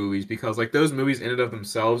movies because like those movies in and of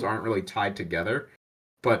themselves aren't really tied together,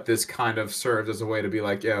 but this kind of serves as a way to be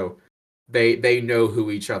like, yo, they know who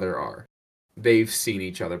each other are. They've seen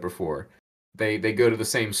each other before. They go to the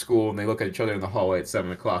same school and they look at each other in the hallway at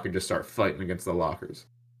 7:00 and just start fighting against the lockers.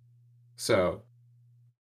 So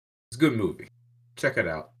it's a good movie. Check it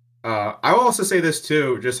out. I will also say this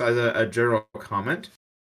too, just as a general comment.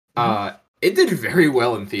 It did very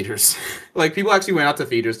well in theaters. Like, people actually went out to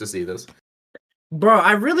theaters to see this. Bro,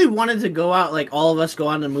 I really wanted to go out, like, all of us go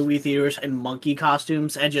out to movie theaters in monkey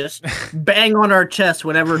costumes and just bang on our chest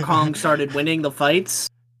whenever Kong started winning the fights.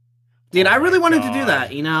 Dude, I really wanted to do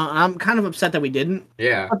that, you know? I'm kind of upset that we didn't.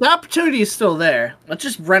 Yeah. But the opportunity is still there. Let's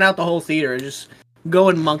just rent out the whole theater and just go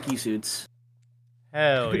in monkey suits.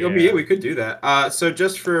 Hell yeah. Yeah, we could do that. So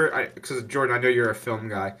just for... Because, Jordan, I know you're a film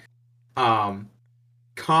guy.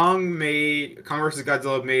 Kong vs.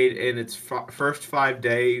 Godzilla made in its first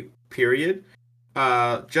 5-day period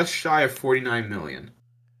just shy of 49 million.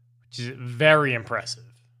 Which is very impressive.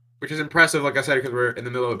 Which is impressive, like I said, because we're in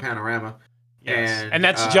the middle of a panorama. Yes. And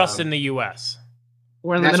that's just in the U.S.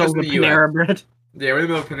 We're in the middle of the Panera Bread. Yeah, we're in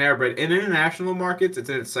the middle of Panera Bread. In international markets, it's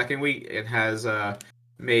in its second week. It has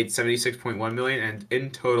made 76.1 million, and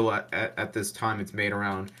in total at this time, it's made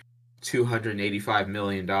around $285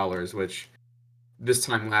 million, which... This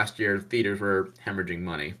time last year, theaters were hemorrhaging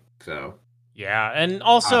money, so... Yeah, and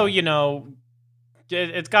also, you know,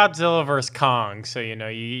 it's Godzilla vs. Kong, so, you know,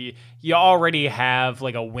 you already have,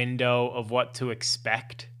 like, a window of what to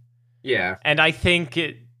expect. Yeah. And I think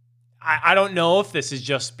I don't know if this is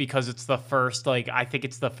just because it's the first, like, I think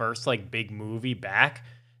it's the first, like, big movie back.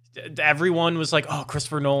 Everyone was like, oh,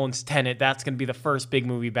 Christopher Nolan's Tenet, that's going to be the first big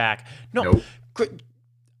movie back. No. Nope.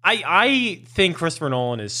 I think Christopher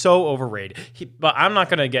Nolan is so overrated, but I'm not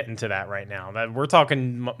going to get into that right now. That we're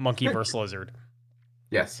talking monkey versus lizard.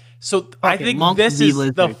 Yes. So I think this is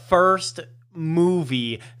the first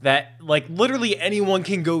movie that like literally anyone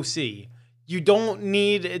can go see. You don't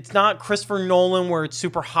need, it's not Christopher Nolan where it's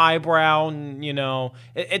super highbrow and, you know,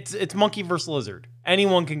 it's Monkey vs. Lizard.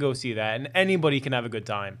 Anyone can go see that and anybody can have a good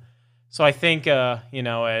time. So I think, you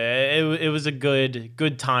know, it was a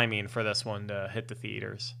good timing for this one to hit the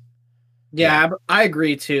theaters. Yeah, I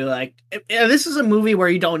agree too. Like, this is a movie where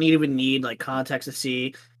you don't even need like context to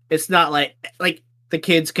see. It's not like the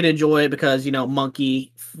kids can enjoy it because, you know,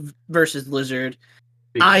 monkey versus lizard.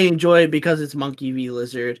 I enjoy it because it's monkey v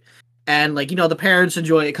lizard. And, like, you know, the parents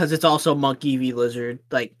enjoy it because it's also monkey v lizard.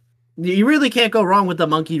 Like, you really can't go wrong with the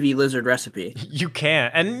monkey v lizard recipe. You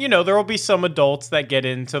can't. And, you know, there will be some adults that get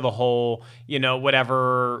into the whole, you know,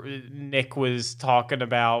 whatever Nick was talking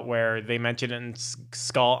about where they mentioned it in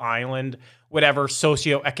Skull Island, whatever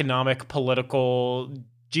socioeconomic, political,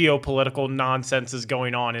 geopolitical nonsense is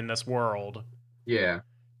going on in this world. Yeah.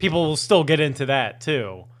 People will still get into that,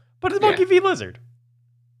 too. But it's monkey v lizard.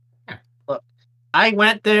 I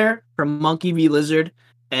went there for Monkey v. Lizard,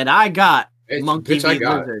 and I got Monkey v.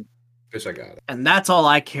 Lizard. Bitch, I got it. And that's all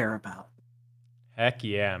I care about. Heck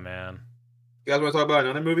yeah, man. You guys want to talk about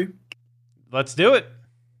another movie? Let's do it.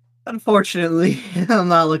 Unfortunately, I'm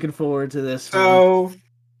not looking forward to this. So,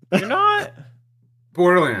 you're not?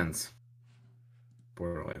 Borderlands.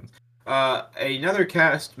 Another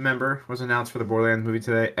cast member was announced for the Borderlands movie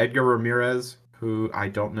today. Edgar Ramirez, who I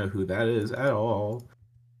don't know who that is at all.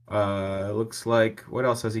 Looks like, what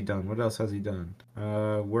else has he done? There's his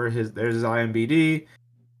IMDb.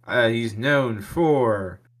 He's known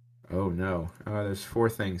for, there's 4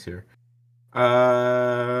 things here.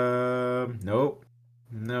 Nope.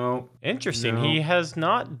 Interesting. No. He has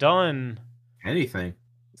not done anything.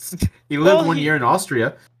 He lived 1 year in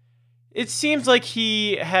Austria. It seems like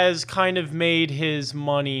he has kind of made his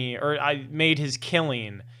money, or made his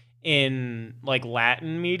killing in like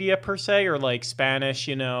Latin media per se, or like Spanish,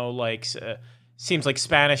 you know, like seems like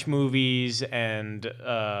Spanish movies and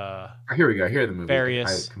here we go. Here are the movies.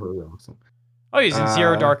 Various. Oh, he's in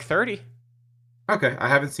Zero Dark 30. Okay, I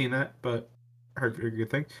haven't seen that, but I heard a good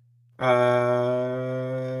thing.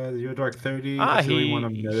 Zero Dark 30.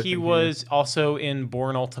 He was also in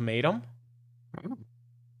Bourne Ultimatum. Oh.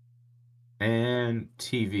 And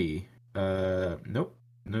TV. Nope,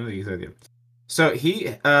 none of these are there. So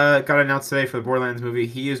he got announced today for the Borderlands movie.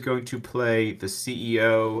 He is going to play the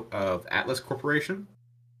CEO of Atlas Corporation.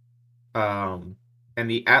 And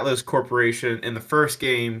the Atlas Corporation in the first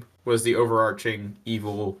game was the overarching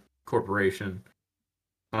evil corporation.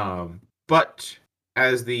 But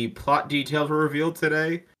as the plot details were revealed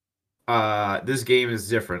today, this game is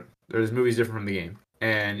different. This movie is different from the game.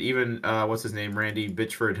 And even, what's his name, Randy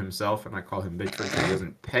Bitchford himself, and I call him Bitchford because he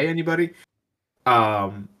doesn't pay anybody,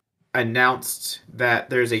 announced that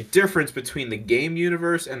there's a difference between the game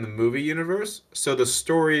universe and the movie universe. So the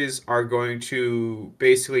stories are going to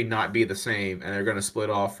basically not be the same, and they're going to split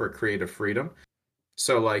off for creative freedom.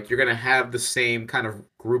 So, like, you're going to have the same kind of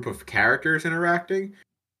group of characters interacting,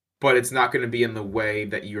 but it's not going to be in the way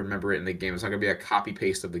that you remember it in the game. It's not going to be a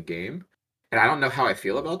copy-paste of the game. And I don't know how I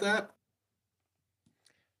feel about that.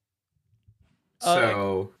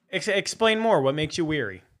 So... explain more. What makes you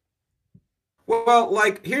weary? Well,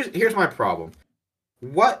 like, here's my problem.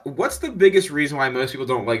 What's the biggest reason why most people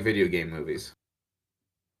don't like video game movies?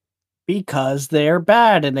 Because they're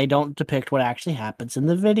bad and they don't depict what actually happens in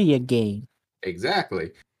the video game.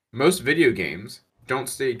 Exactly. Most video games don't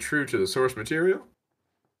stay true to the source material.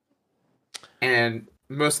 And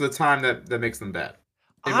most of the time that makes them bad.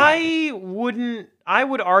 I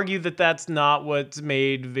would argue that that's not what's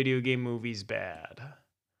made video game movies bad.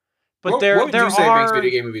 But what would you say makes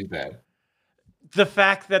video game movies bad? The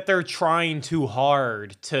fact that they're trying too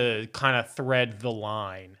hard to kind of thread the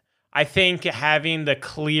line. I think having the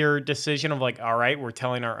clear decision of like, all right, we're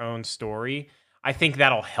telling our own story, I think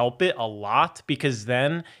that'll help it a lot because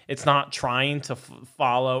then it's not trying to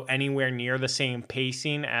follow anywhere near the same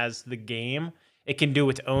pacing as the game. It can do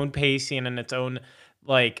its own pacing and its own,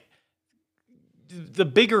 like, the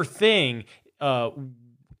bigger thing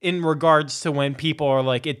in regards to when people are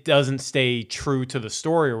like, it doesn't stay true to the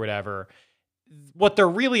story or whatever. What they're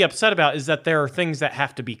really upset about is that there are things that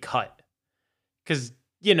have to be cut. Because,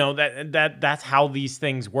 you know, that's how these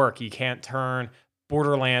things work. You can't turn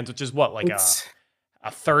Borderlands, which is what, like a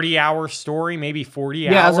 30-hour story, maybe 40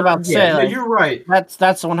 hours? Yeah, I was about to say. Like, you're right. That's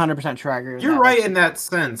 100% true. You're right in that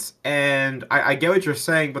sense. And I get what you're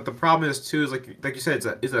saying, but the problem is, too, is like you said,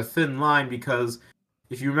 it's a thin line because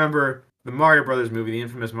if you remember the Mario Brothers movie, the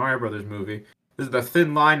infamous Mario Brothers movie, the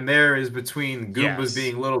thin line there is between Goombas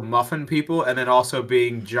being little muffin people and then also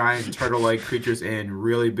being giant turtle-like creatures in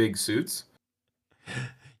really big suits.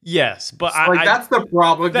 Yes, but that's the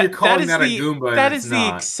problem. You're calling that a Goomba. That is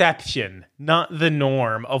the exception, not the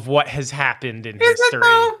norm of what has happened in history. Is it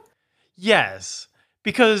though? Yes.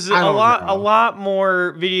 Because a lot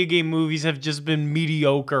more video game movies have just been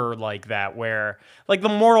mediocre like that, where like the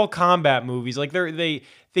Mortal Kombat movies, like they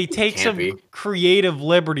take some creative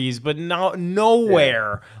liberties, but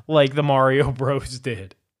nowhere like the Mario Bros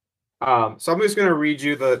did. So I'm just gonna read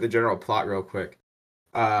you the general plot real quick.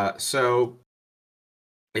 So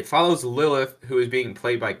it follows Lilith, who is being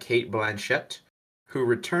played by Cate Blanchett, who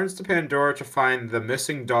returns to Pandora to find the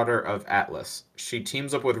missing daughter of Atlas. She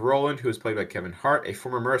teams up with Roland, who is played by Kevin Hart, a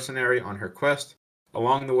former mercenary, on her quest.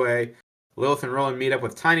 Along the way, Lilith and Roland meet up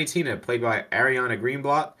with Tiny Tina, played by Ariana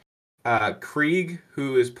Greenblatt, Krieg,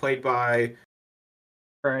 who is played by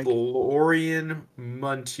Florian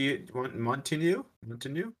Montigny,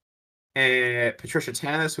 and Patricia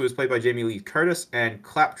Tanis, who is played by Jamie Lee Curtis, and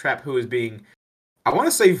Claptrap, who is being, I want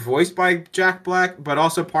to say voiced by Jack Black, but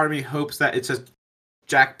also part of me hopes that it's just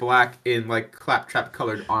Jack Black in like Claptrap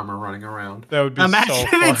colored armor running around. That would be Imagine so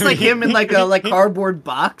funny. It's like him in like a cardboard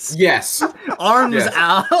box. Yes. Arms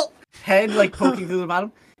out, head like poking through the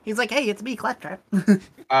bottom. He's like, hey, it's me, Claptrap.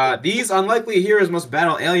 These unlikely heroes must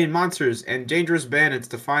battle alien monsters and dangerous bandits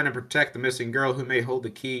to find and protect the missing girl who may hold the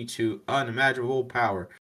key to unimaginable power.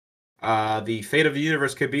 The fate of the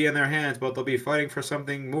universe could be in their hands, but they'll be fighting for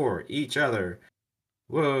something more, each other.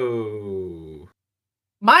 Whoa.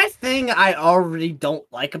 My thing I already don't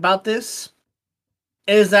like about this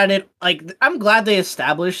is that I'm glad they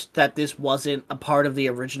established that this wasn't a part of the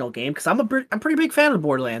original game, because I'm pretty big fan of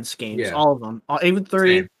Borderlands games, all of them, even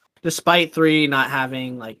 3, Same. Despite 3 not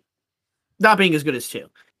being as good as 2.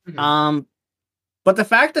 Mm-hmm. But the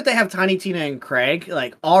fact that they have Tiny Tina and Craig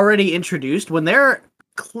like already introduced when they're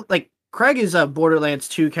like, Craig is a Borderlands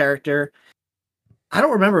 2 character. I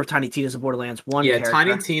don't remember if Tiny Tina's a Borderlands 1 character. Yeah,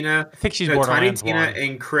 Tiny Tina. I think she's Borderlands 1. Tiny Tina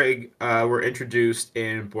and Craig were introduced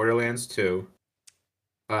in Borderlands 2.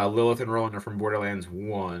 Lilith and Roland are from Borderlands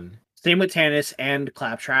 1. Same with Tanis and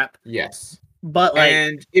Claptrap. Yes. But like,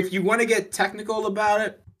 and if you want to get technical about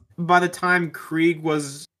it, by the time Krieg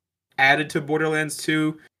was added to Borderlands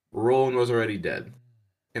 2, Roland was already dead.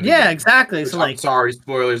 Yeah, exactly. So like, sorry,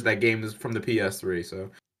 spoilers. That game is from the PS3, so.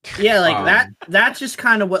 Yeah, like that's just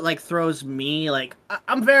kind of what like throws me. Like,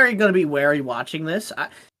 I'm very gonna be wary watching this. I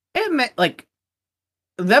admit, like,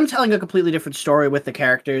 them telling a completely different story with the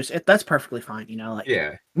characters, that's perfectly fine. You know, like,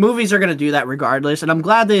 yeah, movies are gonna do that regardless, and I'm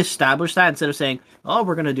glad they established that instead of saying, "Oh,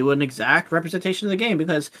 we're gonna do an exact representation of the game,"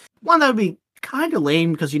 because one, that would be kind of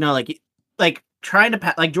lame, because you know, like trying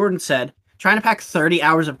to like Jordan said, trying to pack 30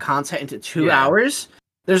 hours of content into 2 hours.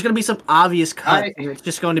 There's going to be some obvious cuts, and it's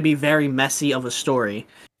just going to be very messy of a story.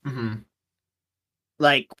 Mm-hmm.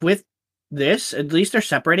 Like, with this, at least they're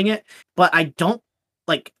separating it, but I don't,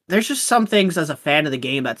 like, there's just some things as a fan of the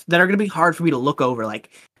game that are going to be hard for me to look over,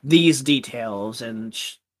 like, these details and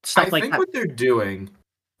stuff like that. I think what they're doing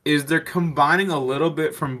is they're combining a little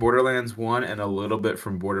bit from Borderlands 1 and a little bit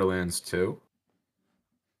from Borderlands 2,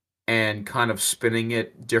 and kind of spinning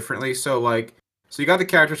it differently. So you got the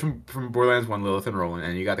characters from Borderlands 1, Lilith and Roland,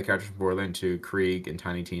 and you got the characters from Borderlands 2, Krieg and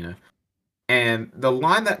Tiny Tina. And the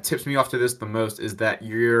line that tips me off to this the most is that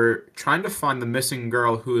you're trying to find the missing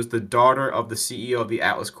girl who is the daughter of the CEO of the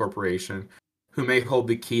Atlas Corporation, who may hold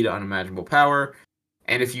the key to unimaginable power.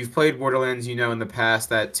 And if you've played Borderlands, you know in the past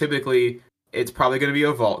that typically it's probably going to be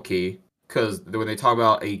a vault key, because when they talk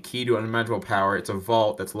about a key to unimaginable power, it's a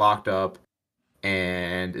vault that's locked up,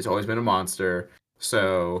 and it's always been a monster.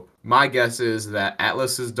 So my guess is that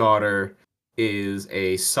Atlas's daughter is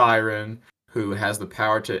a siren who has the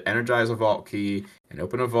power to energize a vault key and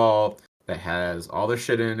open a vault that has all the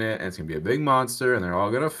shit in it, and it's gonna be a big monster, and they're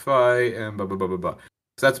all gonna fight, and blah blah blah blah blah.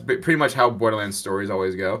 So that's pretty much how Borderlands stories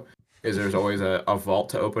always go. Is there's always a vault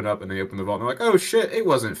to open up, and they open the vault, and they're like, oh shit, it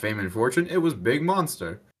wasn't Fame and Fortune, it was Big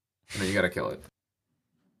Monster, and then you gotta kill it.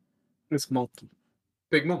 It's monkey.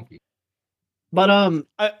 Big monkey. But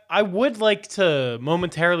I would like to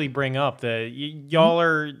momentarily bring up that y'all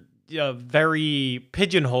are very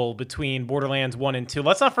pigeonholed between Borderlands 1 and 2.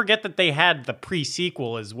 Let's not forget that they had the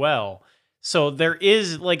pre-sequel as well. So there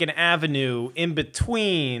is like an avenue in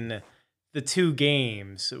between the two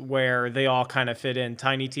games where they all kind of fit in.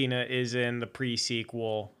 Tiny Tina is in the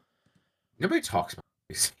pre-sequel. Nobody talks about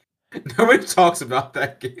this. Nobody talks about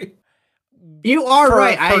that game. You are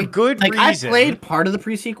right. For good reason. I played part of the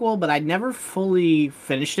pre-sequel, but I never fully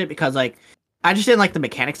finished it because, like, I just didn't like the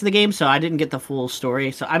mechanics of the game, so I didn't get the full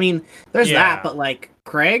story. So, I mean, there's that, but, like,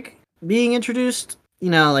 Craig being introduced, you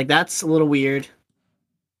know, like, that's a little weird.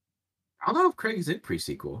 I don't know if Craig is in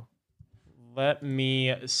pre-sequel. Let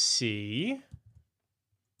me see.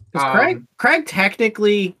 Craig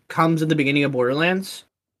technically comes in the beginning of Borderlands.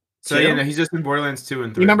 So he's just in Borderlands 2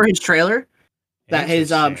 and 3. You remember his trailer? That his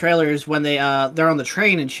trailer is when they're on the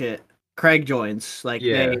train and shit. Craig joins. Like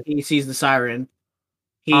he sees the siren.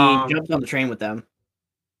 He jumps on the train with them.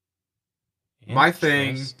 My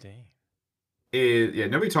thing is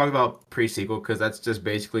nobody talked about pre-sequel because that's just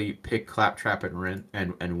basically pick Claptrap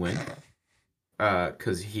and win.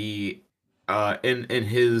 Because he in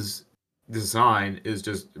his design is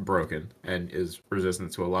just broken and is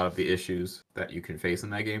resistant to a lot of the issues that you can face in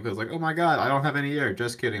that game. Because oh my god, I don't have any air.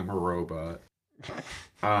 Just kidding, I'm a robot.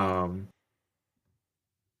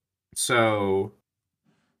 So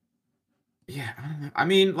yeah, I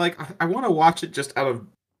mean, I want to watch it just out of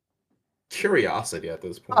curiosity at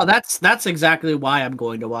this point. Oh, that's exactly why I'm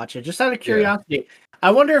going to watch it, just out of curiosity. Yeah.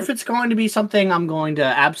 I wonder if it's going to be something I'm going to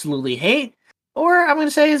absolutely hate, or I'm going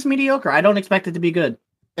to say is mediocre. I don't expect it to be good.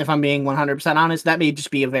 If I'm being 100% honest, that may just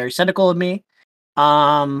be a very cynical of me.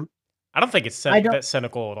 I don't think it's that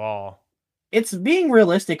cynical at all. It's being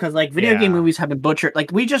realistic because video game movies have been butchered.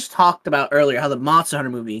 Like we just talked about earlier, how the Monster Hunter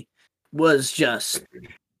movie was just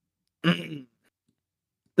the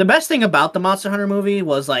best thing about the Monster Hunter movie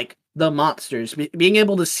was the monsters, being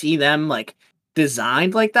able to see them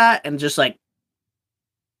designed like that, and just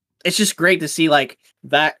it's just great to see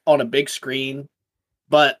that on a big screen.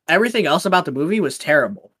 But everything else about the movie was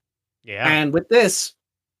terrible. Yeah. And with this,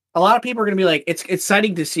 a lot of people are going to be it's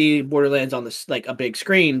exciting to see Borderlands on this a big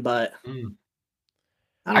screen, but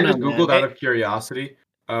I just googled out of curiosity.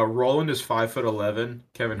 Roland is 5'11",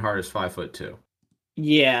 Kevin Hart is 5'2".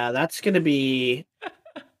 Yeah, that's going to be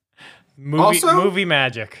movie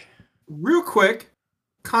magic. Real quick,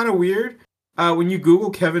 kind of weird. When you Google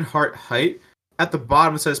Kevin Hart height, at the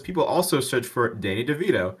bottom it says people also search for Danny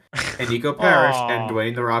DeVito, and Nico Parrish, and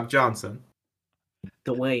Dwayne The Rock Johnson.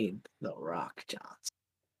 Dwayne The Rock Johnson.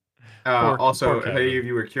 Also, if any of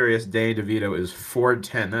you were curious, Danny DeVito is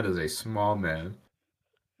 4'10". That is a small man.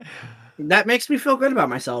 That makes me feel good about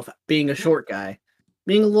myself, being a short guy.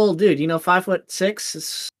 Being a little dude, 5'6"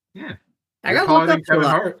 is... Yeah. I got taller than Kevin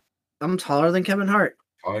Hart. I'm taller than Kevin Hart.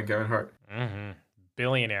 Taller than Kevin Hart. Mm-hmm.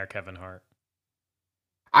 Billionaire Kevin Hart.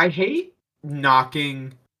 I hate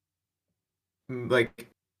knocking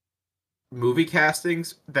movie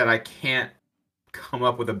castings that I can't come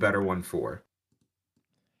up with a better one for.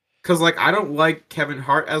 Because I don't like Kevin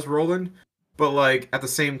Hart as Roland, but at the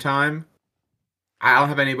same time, I don't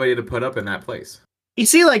have anybody to put up in that place. You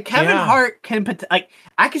see, Kevin Hart can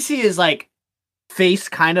I can see his face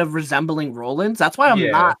kind of resembling Roland's. That's why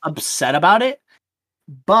I'm not upset about it.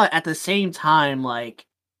 But at the same time, I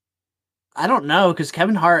don't know, because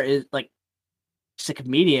Kevin Hart is he's a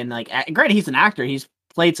comedian. Granted, he's an actor. He's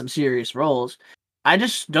played some serious roles. I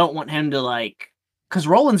just don't want him to because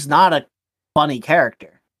Roland's not a funny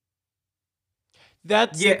character.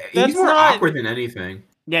 He's more awkward than anything.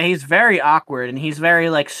 Yeah, he's very awkward and he's very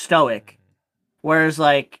stoic. Whereas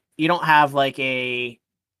you don't have a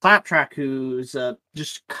Claptrap who's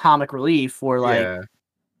just comic relief, or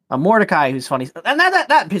a Mordecai who's funny. And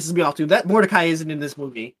that pisses me off too. That Mordecai isn't in this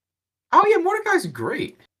movie. Oh yeah, Mordecai's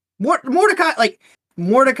great.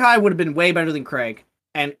 Mordecai would have been way better than Craig.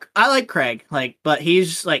 And I like Craig, but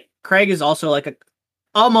he's Craig is also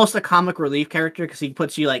almost a comic relief character, because he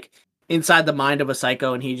puts you inside the mind of a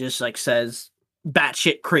psycho and he just says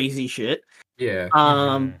batshit crazy shit. Yeah.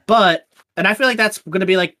 But I feel that's gonna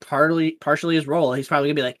be partially his role. He's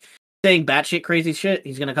probably gonna be saying batshit crazy shit.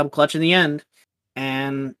 He's gonna come clutch in the end.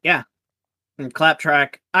 And yeah. And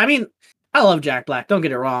Claptrap. I mean, I love Jack Black, don't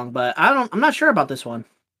get it wrong, but I'm not sure about this one.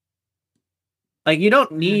 You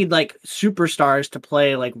don't need superstars to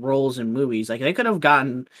play roles in movies. They could have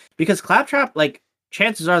gotten, because Claptrap,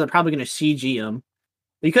 chances are they're probably gonna CG him.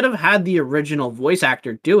 They could have had the original voice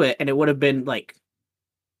actor do it, and it would have been the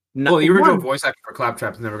original voice actor for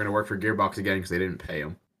Claptrap's never going to work for Gearbox again because they didn't pay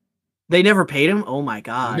him. They never paid him? Oh my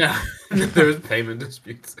god. No, there was payment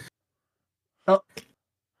disputes.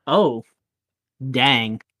 Oh,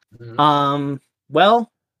 dang. Mm-hmm.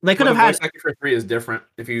 Well, they could have had. The voice actor for 3 is different.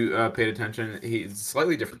 If you paid attention, he's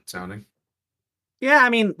slightly different sounding. Yeah,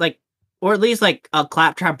 I mean, or at least a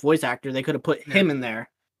Claptrap voice actor. They could have put him in there.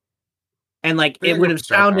 And it would have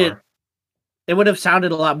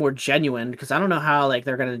sounded a lot more genuine, because I don't know how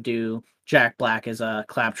they're gonna do Jack Black as a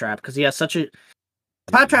Claptrap, because he has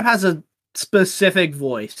Claptrap has a specific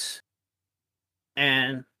voice,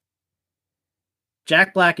 and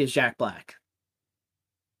Jack Black is Jack Black.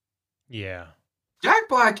 Yeah, Jack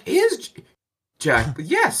Black is Jack.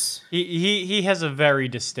 Yes, he has a very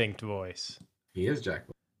distinct voice. He is Jack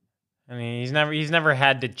Black. I mean, he's never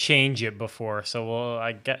had to change it before, so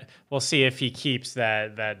we'll see if he keeps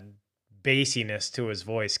that bassiness to his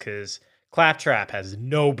voice, because Claptrap has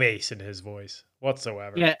no bass in his voice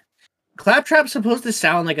whatsoever. Yeah, Claptrap's supposed to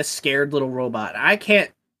sound like a scared little robot. I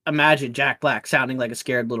can't imagine Jack Black sounding like a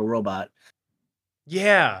scared little robot.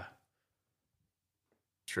 Yeah.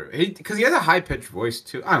 True. Because he has a high-pitched voice,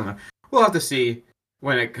 too. I don't know. We'll have to see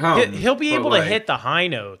when it comes. He'll be able to hit the high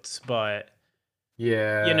notes, but...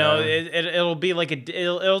 Yeah. You know, it'll be like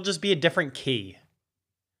it'll just be a different key.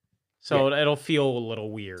 So it'll feel a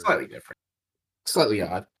little weird. Slightly different. Slightly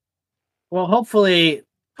odd. Well, hopefully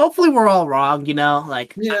we're all wrong, you know?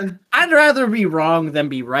 Like, yeah. I'd rather be wrong than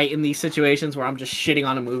be right in these situations where I'm just shitting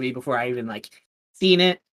on a movie before I even, like, seen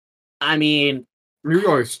it. I mean... We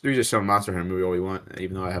just show Monster Hunter movie all we want,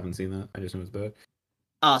 even though I haven't seen that. I just know it's bad.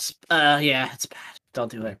 Yeah, it's bad.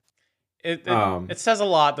 Don't do it. It says a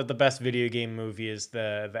lot that the best video game movie is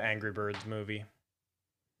the Angry Birds movie.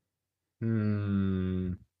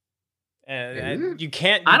 And you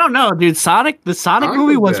can't. I don't know, dude. The Sonic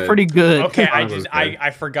movie was pretty good. Okay,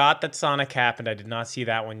 I forgot that Sonic happened. I did not see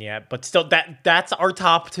that one yet, but still, that's our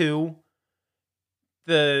top two.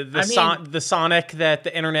 The Sonic that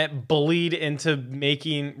the internet bullied into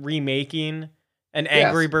remaking, and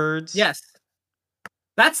Angry Birds. Yes,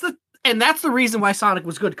 that's the reason why Sonic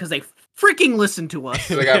was good, because they freaking listened to us.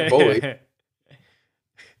 They got bullied.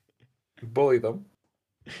 Bully them.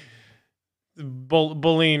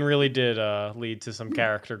 Bullying really did lead to some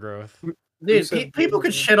character growth. Dude, people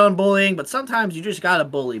could shit on bullying, but sometimes you just gotta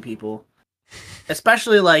bully people.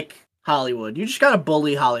 Especially like Hollywood. You just gotta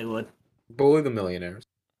bully Hollywood. Bully the millionaires.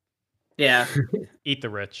 Yeah. Eat the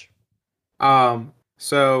rich.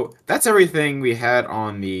 So that's everything we had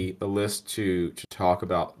on the list to talk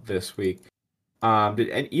about this week.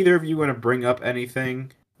 Did either of you want to bring up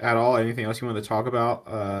anything at all? Anything else you wanted to talk about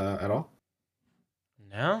at all?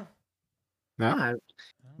 No. No?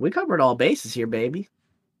 We covered all bases here, baby.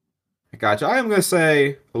 Gotcha. I am going to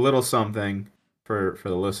say a little something for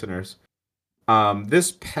the listeners.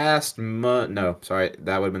 This past month... No, sorry.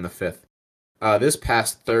 That would have been the 5th. This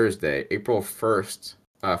past Thursday, April 1st,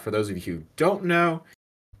 for those of you who don't know,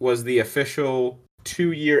 was the official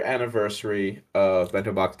 2-year anniversary of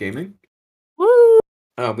Bento Box Gaming. Woo!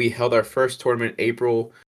 We held our first tournament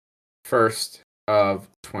April 1st of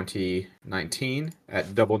 2019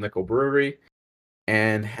 at Double Nickel Brewery,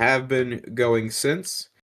 and have been going since.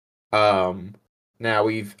 Now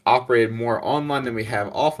we've operated more online than we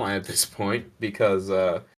have offline at this point, because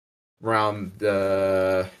around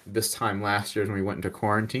this time last year is when we went into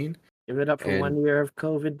quarantine. Give it up for 1 year of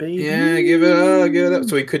COVID, baby. Yeah, give it up.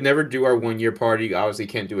 So we could never do our 1-year party. Obviously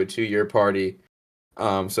can't do a 2-year party.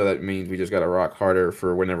 So that means we just got to rock harder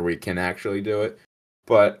for whenever we can actually do it.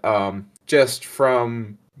 But just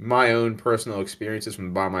from my own personal experiences, from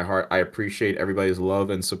the bottom of my heart, I appreciate everybody's love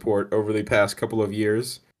and support over the past couple of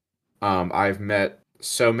years. I've met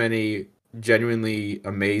so many genuinely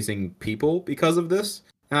amazing people because of this,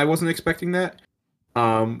 and I wasn't expecting that.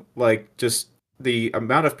 Like, just the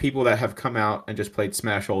amount of people that have come out and just played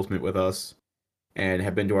Smash Ultimate with us, and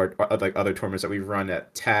have been to our like other tournaments that we've run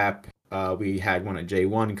at TAP. We had one at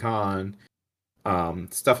J1Con,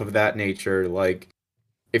 stuff of that nature. Like,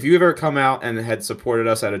 if you ever come out and had supported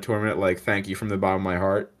us at a tournament, like, thank you from the bottom of my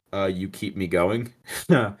heart. You keep me going.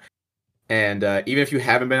 And even if you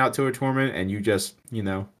haven't been out to a tournament and you just,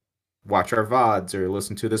 watch our VODs or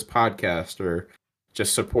listen to this podcast or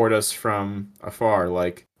just support us from afar,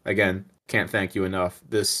 like, again, can't thank you enough.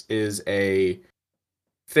 This is a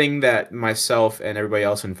thing that myself and everybody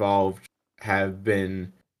else involved have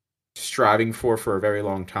been striving for a very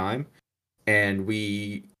long time, and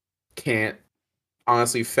we can't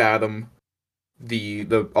honestly fathom the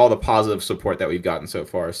all the positive support that we've gotten so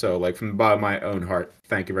far. So, like, from the bottom of my own heart,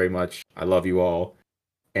 thank you very much. I love you all,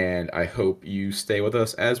 and I hope you stay with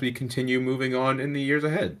us as we continue moving on in the years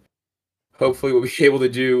ahead. Hopefully we'll be able to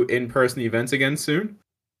do in-person events again soon.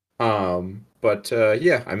 But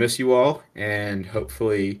yeah, I miss you all, and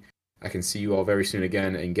hopefully I can see you all very soon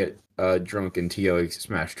again and get drunk in TO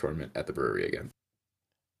Smash tournament at the brewery again.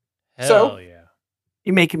 Hell yeah.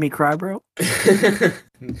 You making me cry, bro?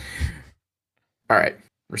 All right,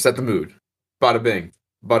 reset the mood. Bada bing,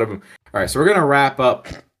 bada boom. All right, so we're gonna wrap up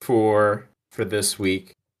for this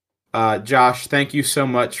week. Josh, thank you so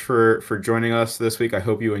much for joining us this week. I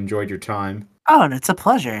hope you enjoyed your time. Oh, and it's a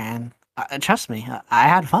pleasure, and trust me, I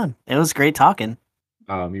had fun. It was great talking.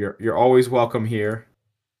 You're always welcome here.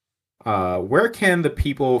 Where can the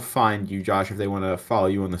people find you, Josh, if they want to follow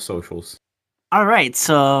you on the socials? All right,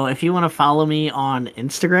 so if you want to follow me on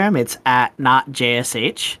Instagram, it's at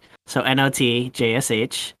notjsh. So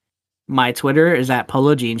NOTJSH. My Twitter is at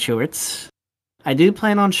Polo Jean Shorts. I do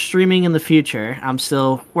plan on streaming in the future. I'm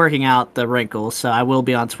still working out the wrinkles, so I will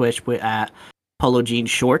be on Twitch at Polo Jean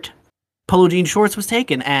Short. Polo Jean Shorts was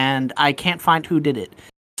taken, and I can't find who did it.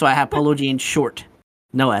 So I have Polo Jean Short.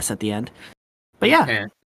 No S at the end. But yeah.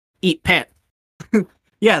 Eat pant.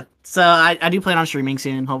 Yeah, so I do plan on streaming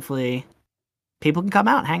soon. Hopefully people can come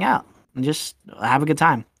out, hang out, and just have a good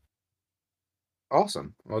time.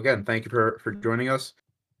 Awesome. Well, again, thank you for joining us.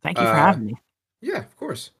 Thank you for having me. Yeah, of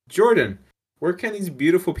course. Jordan, where can these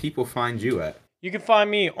beautiful people find you at? You can find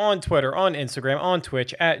me on Twitter, on Instagram, on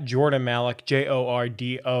Twitch at Jordan Malik,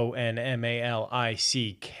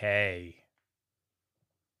 JORDONMALICK.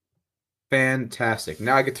 Fantastic.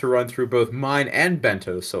 Now I get to run through both mine and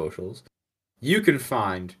Bento's socials. You can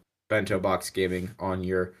find Bento Box Gaming on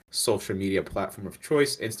your social media platform of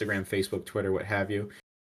choice, Instagram, Facebook, Twitter, what have you,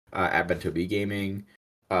 at Bento B Gaming,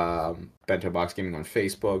 Bento Box Gaming on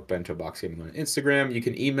Facebook, Bento Box Gaming on Instagram. You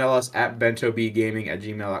can email us at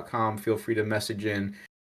bentobgaming@gmail.com. Feel free to message in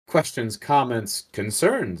questions, comments,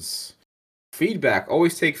 concerns, feedback.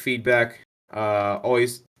 Always take feedback.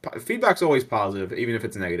 Feedback's always positive, even if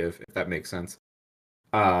it's negative, if that makes sense.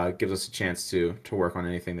 Gives us a chance to work on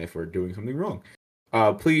anything if we're doing something wrong.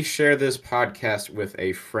 Please share this podcast with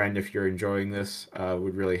a friend if you're enjoying this.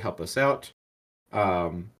 Would really help us out.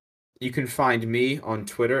 You can find me on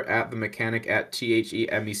Twitter at TheMechanic at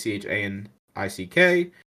TheMechanick.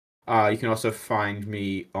 You can also find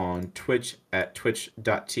me on Twitch at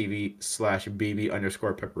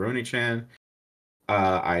twitch.tv/BB_pepperoni-chan.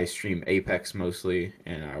 I stream Apex mostly,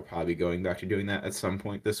 and I'll probably be going back to doing that at some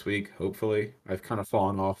point this week, hopefully. I've kind of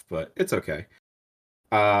fallen off, but it's okay.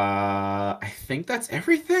 I think that's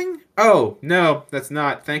everything? Oh, no, that's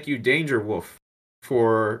not. Thank you, Danger Wolf,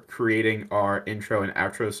 for creating our intro and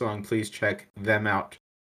outro song. Please check them out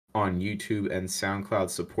on YouTube and SoundCloud.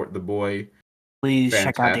 Support the boy. Please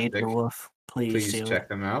check out Danger Wolf. Please check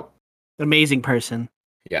them out. Amazing person.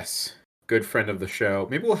 Yes. Good friend of the show.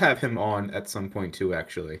 Maybe we'll have him on at some point too,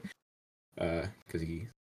 actually. Because he's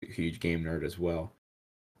a huge game nerd as well.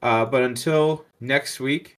 But until next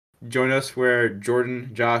week, join us where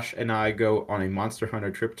Jordan, Josh, and I go on a Monster Hunter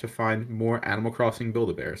trip to find more Animal Crossing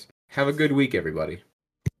Build-A-Bears. Have a good week, everybody.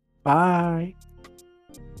 Bye.